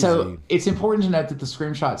crazy. So it's important to note that the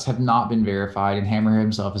screenshots have not been verified, and Hammer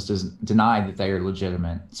himself has denied that they are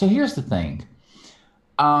legitimate. So here's the thing.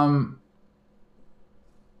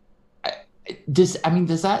 Does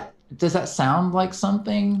that sound like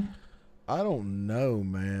something? I don't know,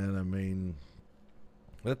 man. I mean...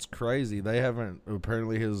 That's crazy. They haven't,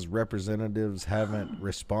 apparently his representatives haven't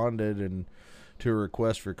responded to a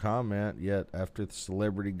request for comment yet after the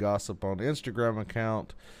celebrity gossip on Instagram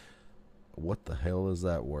account. What the hell is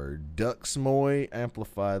that word? Duxmoy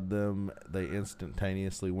amplified them. They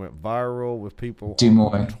instantaneously went viral with people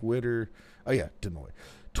on Twitter. Oh yeah, Demoy.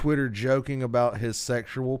 Twitter joking about his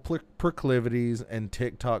sexual proclivities and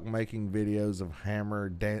TikTok making videos of Hammer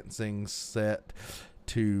dancing set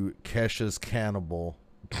to Kesha's Cannibal.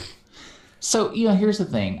 So, here's the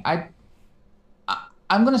thing. I'm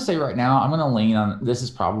going to say right now, I'm going to lean on this is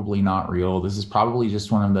probably not real. This is probably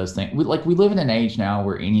just one of those things. We live in an age now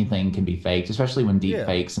where anything can be faked, especially when deep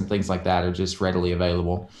fakes and things like that are just readily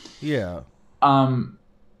available. Yeah.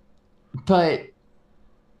 But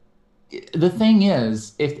the thing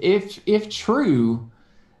is, if true,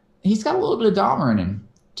 he's got a little bit of Dahmer in him.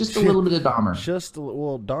 Just a little bit of Dahmer.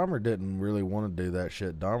 Dahmer didn't really want to do that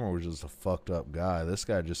shit. Dahmer was just a fucked up guy. This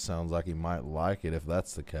guy just sounds like he might like it if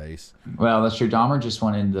that's the case. Well, that's true. Dahmer just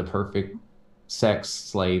wanted the perfect sex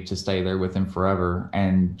slave to stay there with him forever,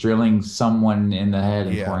 and drilling someone in the head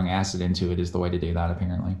and pouring acid into it is the way to do that,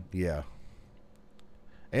 apparently. Yeah.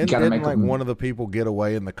 And didn't one of the people get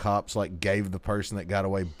away and the cops gave the person that got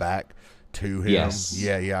away back to him? Yes.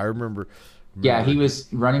 Yeah, I remember. Yeah, he was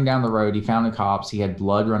running down the road. He found the cops. He had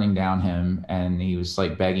blood running down him, and he was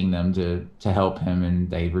begging them to help him, and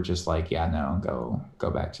they were just like, "Yeah, no, go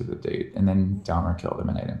back to the dude." And then Dahmer killed him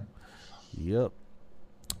and ate him. Yep.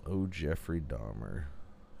 Oh, Jeffrey Dahmer.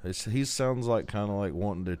 He sounds like kind of like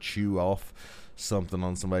wanting to chew off something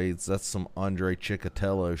on somebody. That's some Andre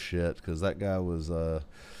Chikatilo shit, because that guy was. I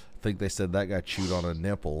think they said that guy chewed on a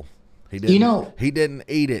nipple. He didn't. You know, He didn't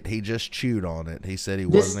eat it. He just chewed on it. He said he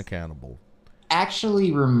this wasn't accountable.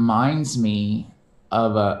 actually reminds me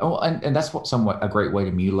of a and that's what somewhat a great way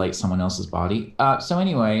to mutilate someone else's body. So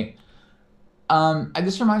anyway,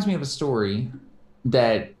 this reminds me of a story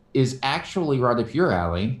that is actually right up your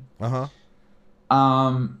alley. Uh huh.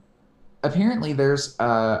 Um, Apparently there's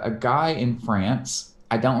a guy in France.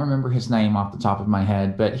 I don't remember his name off the top of my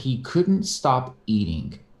head, but he couldn't stop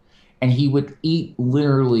eating, and he would eat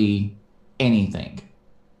literally anything.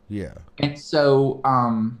 Yeah. And so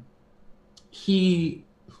he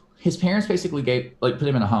his parents basically gave like put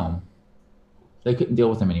him in a home. They couldn't deal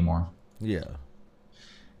with him anymore. Yeah.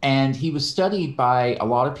 And he was studied by a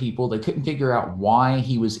lot of people. They couldn't figure out why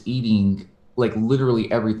he was eating like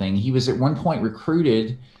literally everything. He was at one point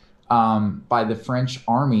recruited by the French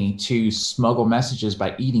army to smuggle messages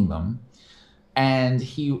by eating them. And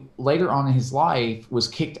he later on in his life was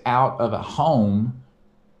kicked out of a home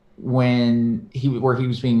where he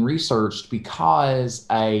was being researched because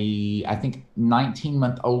a I think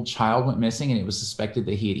 19-month-old child went missing and it was suspected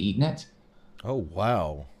that he had eaten it. Oh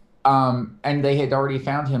wow. And they had already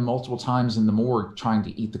found him multiple times in the morgue trying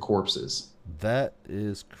to eat the corpses. That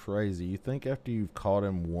is crazy. You think after you've caught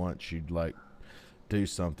him once, you'd like do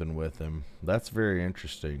something with him? That's very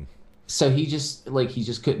interesting. So he just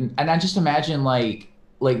couldn't. And I just imagine like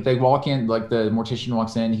they walk in, like the mortician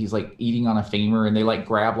walks in, he's like eating on a femur, and they like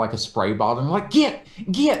grab like a spray bottle and like get,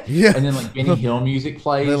 Yeah. and then like Benny Hill music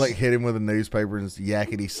plays. They like hit him with a newspaper and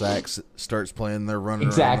yakety sax starts playing. They're running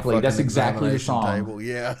exactly. around the That's fucking exactly the examination song. table.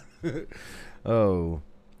 Yeah. Oh,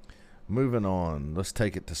 moving on. Let's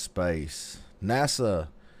take it to space. NASA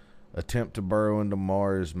attempt to burrow into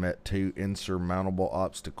Mars met two insurmountable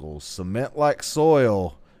obstacles: cement-like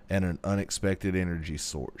soil and an unexpected energy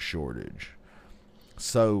shortage.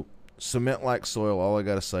 So, cement-like soil, all I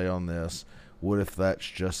got to say on this, what if that's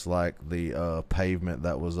just like the pavement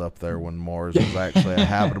that was up there when Mars was actually a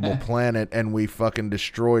habitable planet and we fucking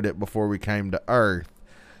destroyed it before we came to Earth?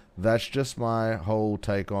 That's just my whole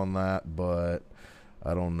take on that, but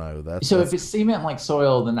I don't know. If it's cement like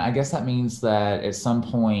soil, then I guess that means that at some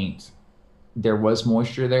point there was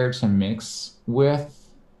moisture there to mix with.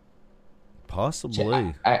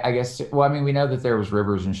 Possibly. I guess. Well, I mean, we know that there was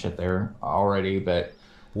rivers and shit there already, but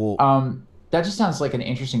Well, that just sounds like an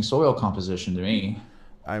interesting soil composition to me.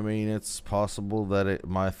 I mean, it's possible that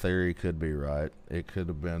my theory could be right. It could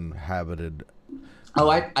have been habited Oh,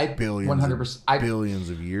 I billions 100%. billions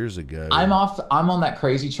of years ago. I'm on that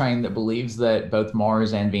crazy train that believes that both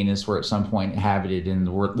Mars and Venus were at some point inhabited, and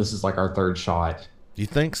this is like our third shot. You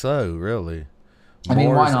think so, really? I mean,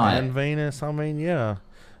 why Mars not? and Venus? I mean, yeah.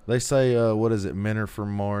 They say, what is it? Men are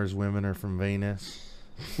from Mars, women are from Venus.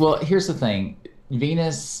 Well, here's the thing.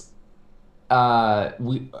 Venus,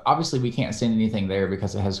 we can't send anything there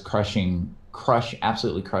because it has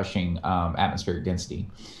absolutely crushing atmospheric density.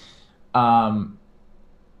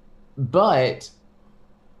 But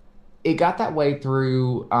it got that way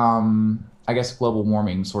through, I guess, global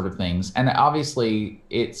warming sort of things. And obviously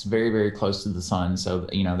it's very, very close to the sun. So,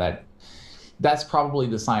 that's probably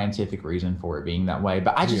the scientific reason for it being that way.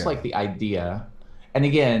 But I just like the idea. And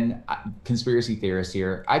again, conspiracy theorist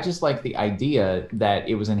here. I just like the idea that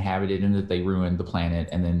it was inhabited and that they ruined the planet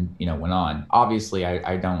and then, went on. Obviously,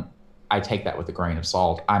 I take that with a grain of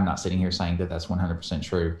salt. I'm not sitting here saying that that's 100%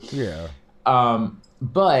 true. Yeah.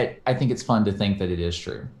 But I think it's fun to think that it is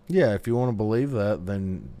true. Yeah, if you want to believe that,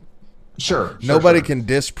 then Sure. nobody can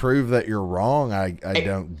disprove that you're wrong. I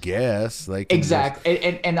don't guess they can.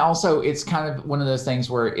 Exactly. And also it's kind of one of those things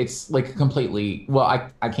where it's like a completely, well,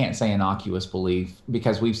 I can't say innocuous belief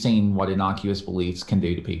because we've seen what innocuous beliefs can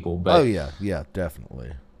do to people. But yeah,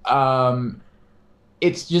 definitely.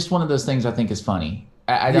 It's just one of those things I think is funny.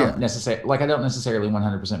 I don't necessarily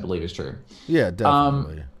 100% believe it's true. Yeah,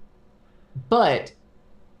 definitely. But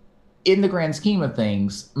in the grand scheme of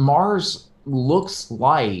things, Mars looks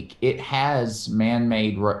like it has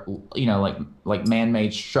man-made, like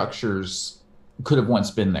man-made structures could have once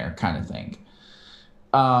been there, kind of thing.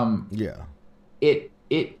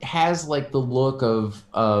 It has like the look of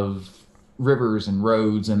rivers and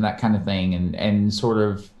roads and that kind of thing, and sort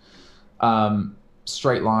of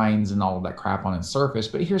straight lines and all of that crap on its surface.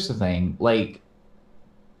 But here's the thing, like,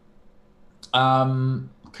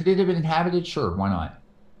 could it have been inhabited? Sure, why not?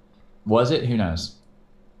 Was it? Who knows?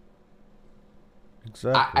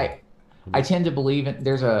 Exactly. I tend to believe it.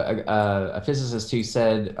 There's a physicist who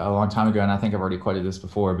said a long time ago, and I think I've already quoted this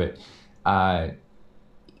before, but uh,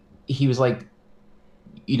 he was like,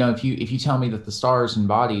 if you tell me that the stars and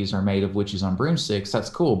bodies are made of witches on broomsticks, that's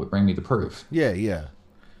cool, but bring me the proof. Yeah, yeah,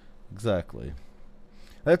 exactly.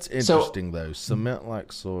 That's So interesting though. Cement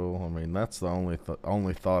like soil. I mean, that's the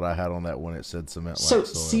only thought I had on that when it said cement like so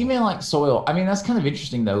soil. semen like soil. I mean, that's kind of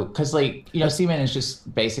interesting though, because like That's semen is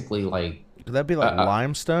just basically like could that be like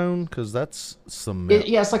limestone? Because that's cement.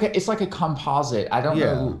 yeah, it's like a composite. I don't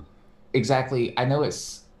Yeah, know exactly. I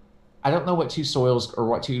don't know what two soils or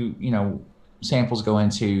what two samples go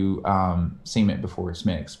into cement before it's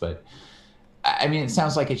mixed, but I mean, it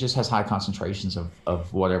sounds like it just has high concentrations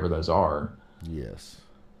of whatever those are. yes.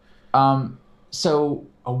 Um, so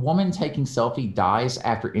a woman taking selfie dies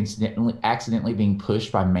after incidentally accidentally being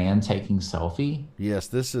pushed by man taking selfie. Yes,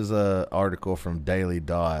 this is a article from Daily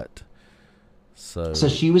Dot. So So,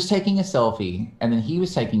 she was taking a selfie, and then he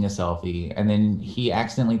was taking a selfie, and then he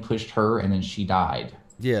accidentally pushed her, and then she died.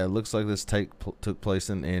 yeah, it looks like this took place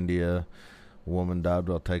in India. A woman died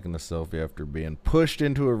while taking a selfie after being pushed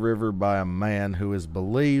into a river by a man who is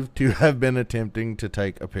believed to have been attempting to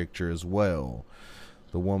take a picture as well.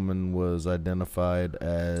 The woman was identified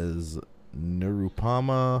as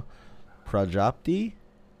Nirupama Prajapti,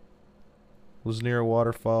 was near a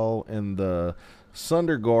waterfall in the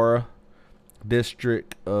Sundargora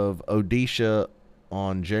district of Odisha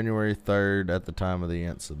on January 3rd at the time of the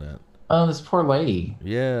incident. Oh, this poor lady.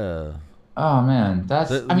 Yeah. Oh man,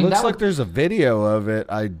 It I mean, looks that like would there's a video of it.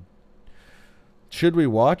 I should we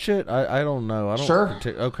watch it? I don't know. I don't sure.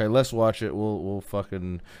 okay, let's watch it. We'll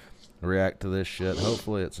fucking react to this shit.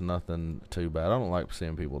 Hopefully it's nothing too bad. I don't like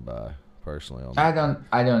seeing people die personally on I don't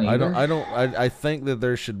either. I think that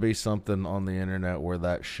there should be something on the internet where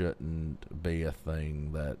that shouldn't be a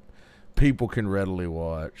thing that people can readily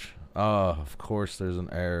watch. Of course there's an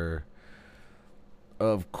error.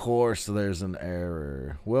 Of course there's an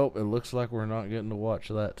error. Well, it looks like we're not getting to watch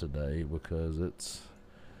that today because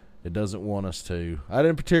it doesn't want us to. I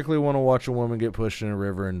didn't particularly want to watch a woman get pushed in a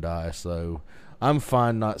river and die, so I'm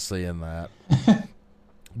fine not seeing that.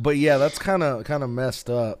 But yeah, that's kind of messed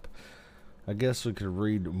up. I guess we could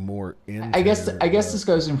read more into I guess this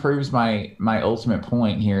goes and proves my ultimate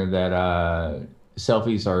point here that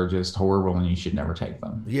selfies are just horrible and you should never take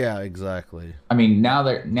them. yeah, exactly. I mean, now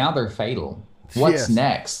they're fatal. What's Yes.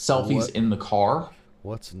 next? Selfies What in the car?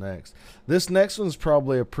 what's next? This next one's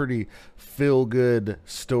probably a pretty feel good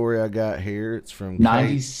story I got here. It's from Kate.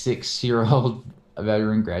 96-year-old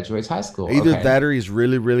veteran graduates high school. Either Okay. that or he's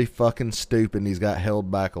really, really fucking stupid and he's got held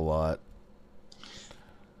back a lot.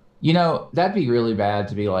 That'd be really bad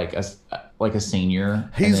to be like a senior.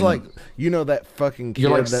 And He's then like, that fucking kid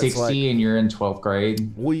you're like that's 60 like, and you're in 12th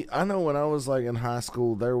grade. I know when I was like in high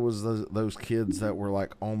school, there was those kids that were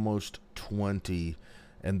like almost 20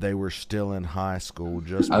 and they were still in high school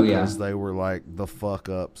just Oh yeah. because they were like the fuck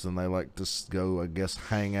ups and they like to go, I guess,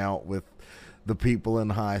 hang out with the people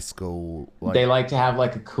in high school. Like, They like to have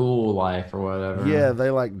like a cool life or whatever. yeah,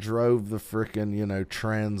 they like drove the freaking,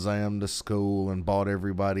 Trans Am to school and bought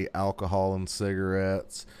everybody alcohol and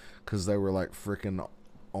cigarettes because they were like freaking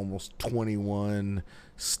almost 21,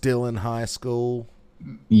 still in high school.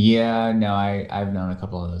 Yeah, no, I've known a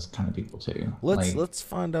couple of those kind of people too. Let's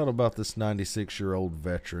find out about this 96-year-old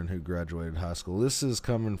veteran who graduated high school. This is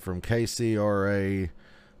coming from KCRA. I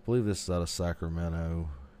believe this is out of Sacramento.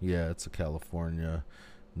 Yeah, it's a California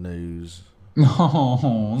news.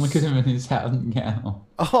 Oh, look at him in his hat and gown.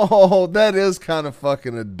 Oh, that is kind of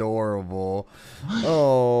fucking adorable.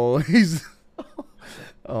 Oh, he's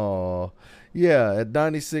oh. Yeah, at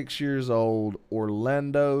 96 years old,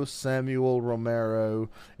 Orlando Samuel Romero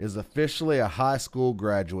is officially a high school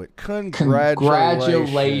graduate. Congratulations,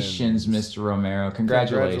 Congratulations. Mr. Romero.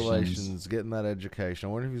 Congratulations. Congratulations, getting that education.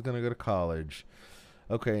 I wonder if he's going to go to college.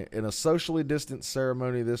 Okay, in a socially distant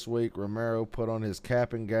ceremony this week, Romero put on his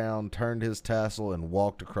cap and gown, turned his tassel, and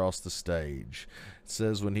walked across the stage. It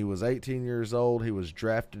says when he was 18 years old, he was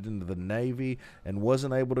drafted into the Navy and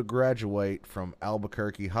wasn't able to graduate from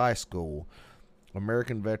Albuquerque High School.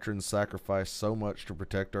 American veterans sacrificed so much to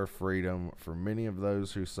protect our freedom. For many of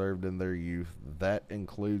those who served in their youth, that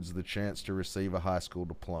includes the chance to receive a high school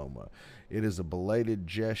diploma. It is a belated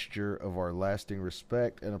gesture of our lasting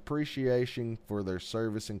respect and appreciation for their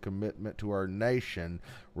service and commitment to our nation,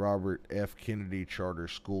 Robert F. Kennedy Charter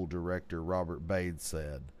School Director Robert Bade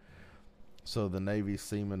said. So the Navy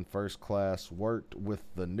Seaman First Class worked with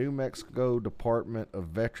the New Mexico Department of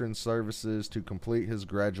Veteran Services to complete his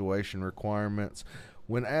graduation requirements.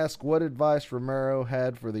 When asked what advice Romero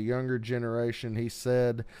had for the younger generation, he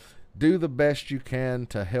said, "Do the best you can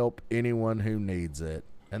to help anyone who needs it."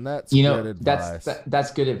 And that's You good know, advice. that's good advice.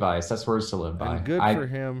 That's good advice. That's words to live And by. good for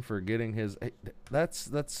him for getting his. That's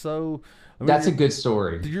so. I mean, That's a good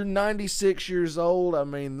story. you're 96 years old. I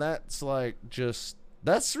mean, that's like just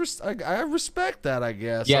I respect that. I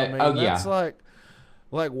guess. I Yeah. mean, Oh that's yeah. like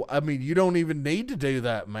I mean, you don't even need to do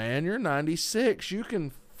that, man. You're 96. You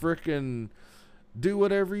can freaking do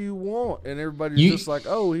whatever you want, and everybody's You just like,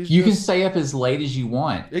 oh, he's you can just stay up as late as you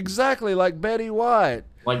want, exactly like Betty White.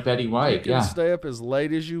 like Betty You White. can Yeah. stay up as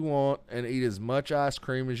late as you want and eat as much ice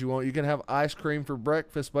cream as you want. You can have ice cream for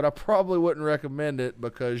breakfast, but I probably wouldn't recommend it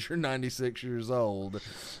because you're 96 years old,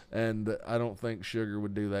 and I don't think sugar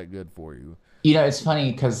would do that good for you. You know, it's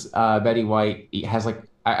funny because Betty White has like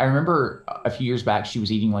I remember a few years back she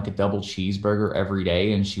was eating like a double cheeseburger every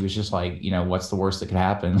day, and she was just like, what's the worst that could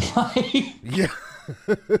happen? Like, Yeah.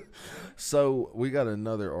 So we got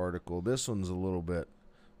another article. This one's a little bit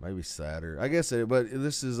maybe sadder, I guess. But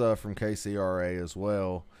this is from KCRA as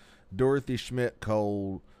well. Dorothy Schmidt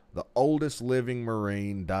Cole, the oldest living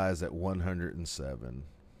Marine, dies at 107.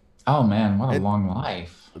 oh man, what a And long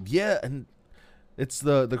life. yeah, and it's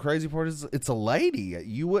the crazy part is it's a lady.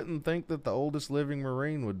 You wouldn't think that the oldest living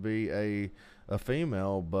Marine would be a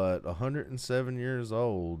female, but 107 years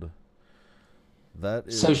old.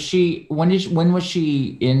 That So is. when was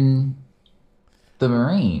she in the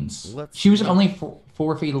Marines? Let's She was see. only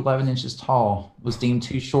 4 feet 11 inches tall. Was deemed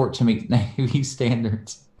too short to meet Navy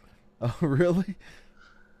standards. Oh, really?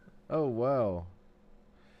 Oh, wow.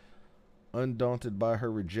 Undaunted by her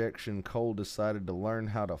rejection, Cole decided to learn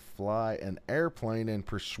how to fly an airplane and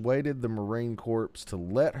persuaded the Marine Corps to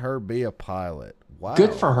let her be a pilot.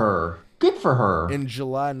 Good Wow. for her. Good for her. In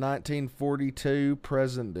July 1942,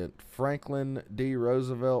 President Franklin D.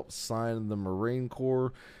 Roosevelt signed the Marine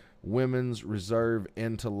Corps Women's Reserve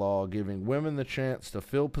into law, giving women the chance to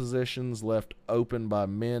fill positions left open by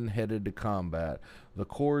men headed to combat. The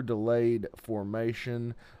Corps delayed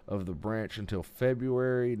formation of the branch until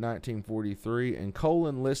February 1943, and Cole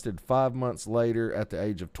enlisted 5 months later at the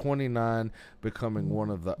age of 29, becoming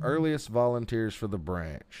one of the earliest volunteers for the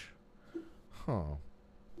branch. Huh.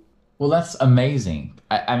 Well, that's amazing.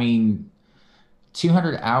 I mean,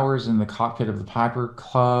 200 hours in the cockpit of the Piper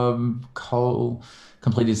Club. Cole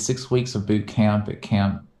completed 6 weeks of boot camp at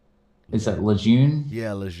camp. Is Yeah. that Lejeune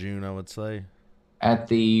Yeah, Lejeune, I would say. at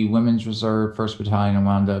the Women's Reserve 1st Battalion and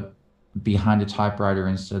wound up behind a typewriter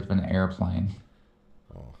instead of an airplane.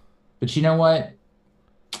 Oh. But you know what?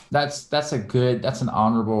 That's an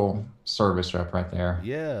honorable service rep right there.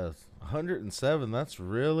 Yeah, 107. That's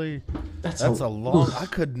That's a a long. I oof.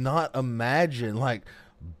 could not imagine like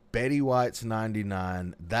Betty White's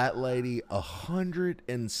 99. That lady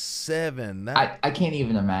 107. That I can't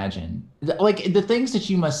even imagine. Like the things that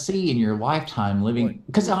you must see in your lifetime like living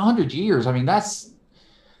because 100 years, I mean that's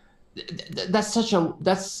such a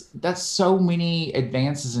that's so many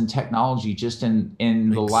advances in technology just in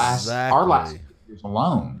the last our last exactly, years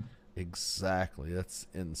alone. exactly. That's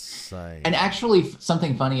And insane. actually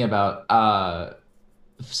something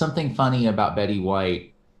funny about Betty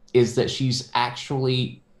White is that she's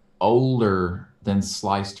actually older than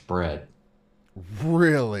sliced bread.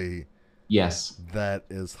 Really, Yes. that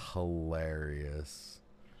is hilarious.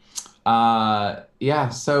 Yeah,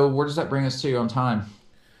 so where does that bring us to on time?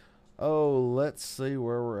 Oh, let's see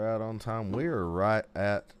where we're at on time. We are right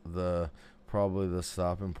at the probably the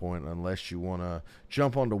stopping point, unless you want to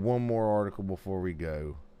jump onto one more article before we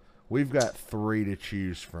go. We've got three to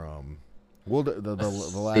choose from. We'll do the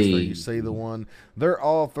Let's last three. You see. see the one? They're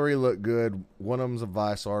all three look good. One of them's a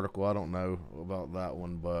Vice article. I don't know about that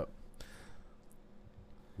one, but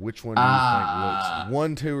which one do you think looks Uh,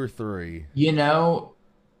 one, two, or three? you know,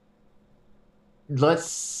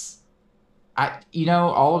 let's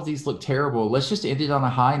all of these look terrible. Let's just end it on a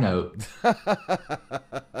high note.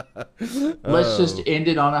 Let's just Oh, end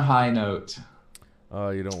it on a high note. oh,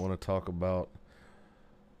 you don't want to talk about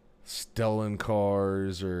stolen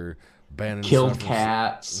cars or banning Killed stuff from.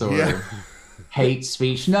 cats Yeah, or hate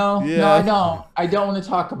speech. No, no, I yeah. don't. I don't want to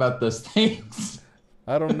talk about those things.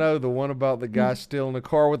 I don't know the one about the guy stealing a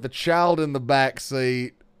car with the child in the back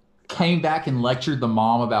seat. Came back and lectured the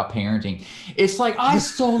mom about parenting. It's like, I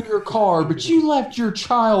stole your car, but you left your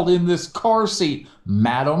child in this car seat,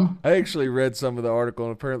 madam. I actually read some of the article,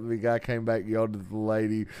 and apparently the guy came back, yelled at the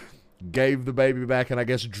lady, gave the baby back, and I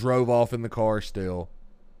guess drove off in the car still.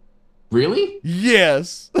 Really?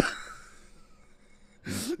 Yes.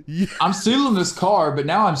 Yeah, I'm stealing this car, but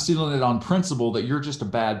now I'm stealing it on principle that you're just a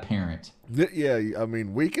bad parent. yeah. I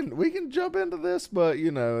mean, we can jump into this, but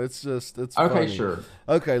it's Okay, funny. sure.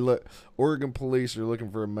 Okay, look, Oregon police are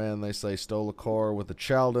looking for a man they say stole a car with a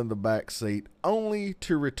child in the back seat, only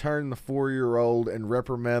to return the 4-year-old and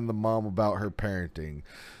reprimand the mom about her parenting.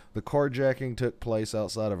 The carjacking took place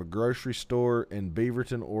outside of a grocery store in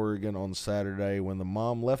Beaverton, Oregon on Saturday when the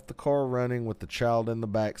mom left the car running with the child in the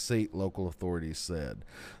back seat, local authorities said.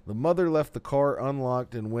 The mother left the car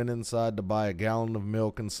unlocked and went inside to buy a gallon of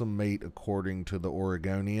milk and some meat, according to the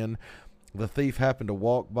Oregonian. The thief happened to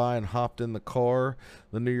walk by and hopped in the car,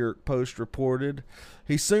 the New York Post reported.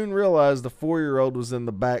 He soon realized the 4-year-old was in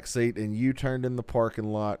the back seat and U-turned in the parking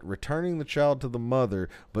lot, returning the child to the mother,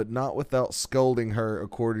 but not without scolding her,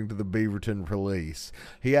 according to the Beaverton police.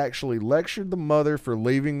 He actually lectured the mother for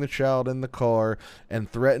leaving the child in the car and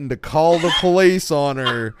threatened to call the police on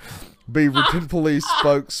her. Beaverton police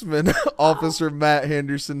spokesman Officer Matt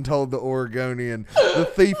Henderson told the Oregonian the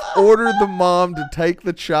thief ordered the mom to take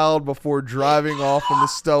the child before driving off in the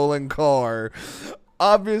stolen car.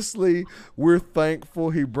 Obviously, we're thankful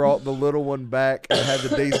he brought the little one back and had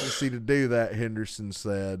the decency to do that, Henderson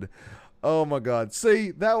said. Oh my God.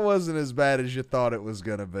 See, that wasn't as bad as you thought it was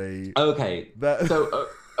going to be. Okay. So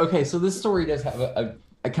this story does have a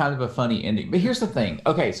kind of a funny ending. But here's the thing.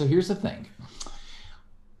 Okay, so here's the thing.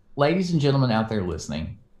 Ladies and gentlemen out there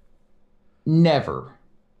listening, never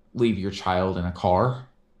leave your child in a car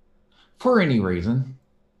for any reason.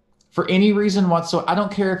 For any reason whatsoever. I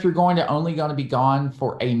don't care if you're only going to be gone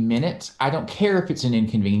for a minute. I don't care if it's an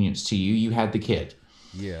inconvenience to you. You had the kid.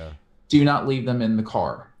 Yeah. Do not leave them in the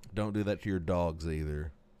car. Don't do that to your dogs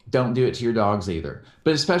either. Don't do it to your dogs either.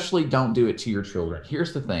 But especially don't do it to your children.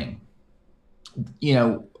 Here's the thing.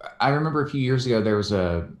 I remember a few years ago there was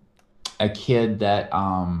a kid that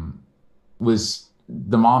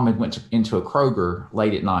the mom had went into a Kroger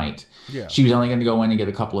late at night. Yeah. She was only going to go in and get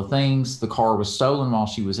a couple of things. The car was stolen while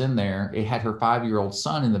she was in there. It had her 5-year-old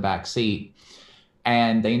son in the back seat,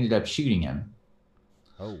 and they ended up shooting him.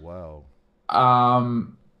 Oh, wow.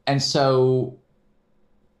 And so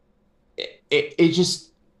it's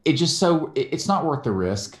not worth the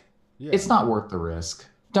risk. Yeah. It's not worth the risk.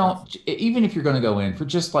 Even if you're going to go in for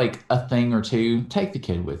just like a thing or two, take the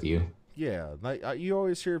kid with you. Yeah, you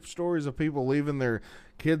always hear stories of people leaving their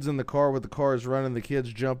kids in the car with the cars running, the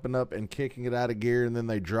kids jumping up and kicking it out of gear, and then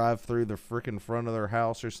they drive through the freaking front of their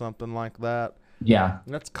house or something like that. Yeah.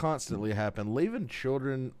 That's constantly happened. Leaving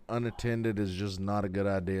children unattended is just not a good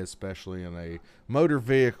idea, especially in a motor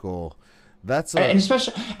vehicle. And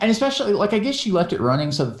especially like, I guess she left it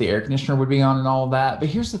running so that the air conditioner would be on and all of that. But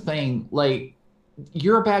here's the thing, like,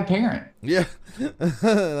 you're a bad parent. Yeah.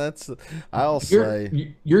 I'll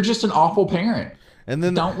say you're just an awful parent. And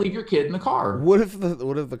then don't leave your kid in the car. What if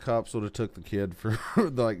the cops would have took the kid for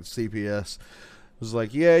like CPS? It was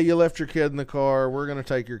like, yeah, you left your kid in the car. We're gonna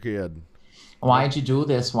take your kid. Why did you do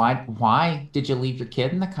this? Why did you leave your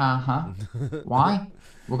kid in the car, huh? Why?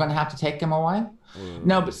 We're gonna have to take him away?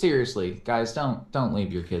 No, but seriously, guys, don't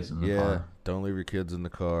leave your kids in the car. Yeah, don't leave your kids in the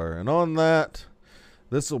car. And on that,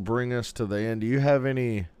 this will bring us to the end. Do you have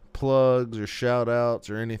any plugs or shout outs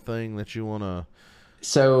or anything that you want to?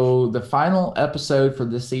 So the final episode for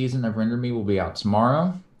this season of Render Me will be out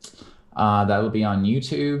tomorrow. That will be on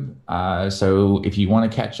YouTube. So if you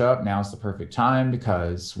want to catch up, now's the perfect time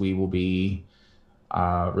because we will be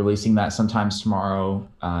releasing that sometimes tomorrow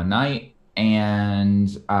night.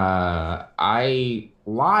 And I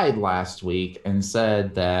lied last week and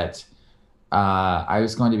said that I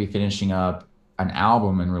was going to be finishing up an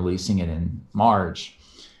album and releasing it in March.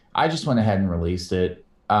 I just went ahead and released it.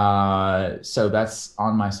 So that's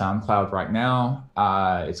on my SoundCloud right now.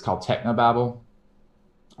 It's called Technobabble.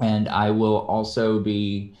 And I will also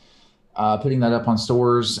be putting that up on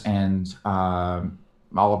stores and all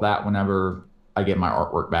of that whenever I get my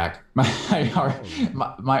artwork back.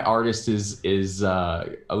 My artist is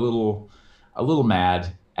a little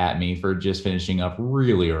mad at me for just finishing up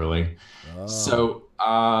really early. Oh. So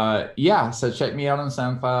so check me out on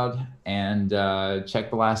SoundCloud and check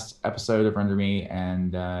the last episode of Render Me,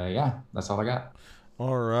 and that's all I got.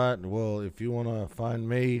 All right. Well, if you want to find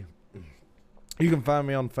me, you can find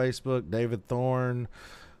me on Facebook, David Thorne.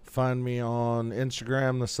 Find me on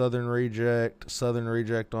Instagram, The Southern Reject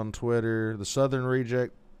on Twitter, The Southern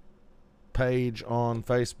Reject page on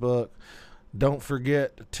Facebook. Don't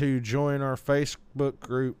forget to join our Facebook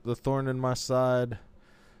group, The Thorn in My Side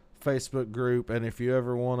Facebook group. And if you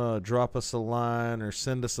ever want to drop us a line or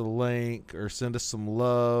send us a link or send us some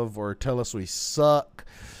love or tell us we suck,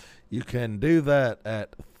 you can do that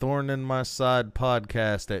at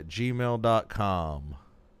thorninmysidepodcast@gmail.com.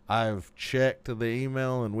 I've checked the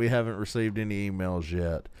email and we haven't received any emails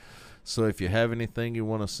yet. So if you have anything you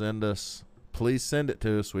want to send us, please send it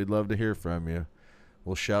to us. We'd love to hear from you.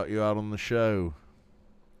 We'll shout you out on the show.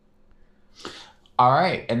 All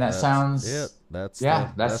right, and that's it. That's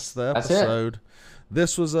the that's episode. it.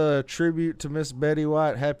 This was a tribute to Miss Betty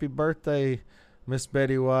White. Happy birthday, Miss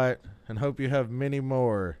Betty White, and hope you have many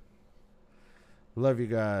more. Love you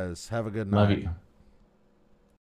guys. Have a good night. Love you.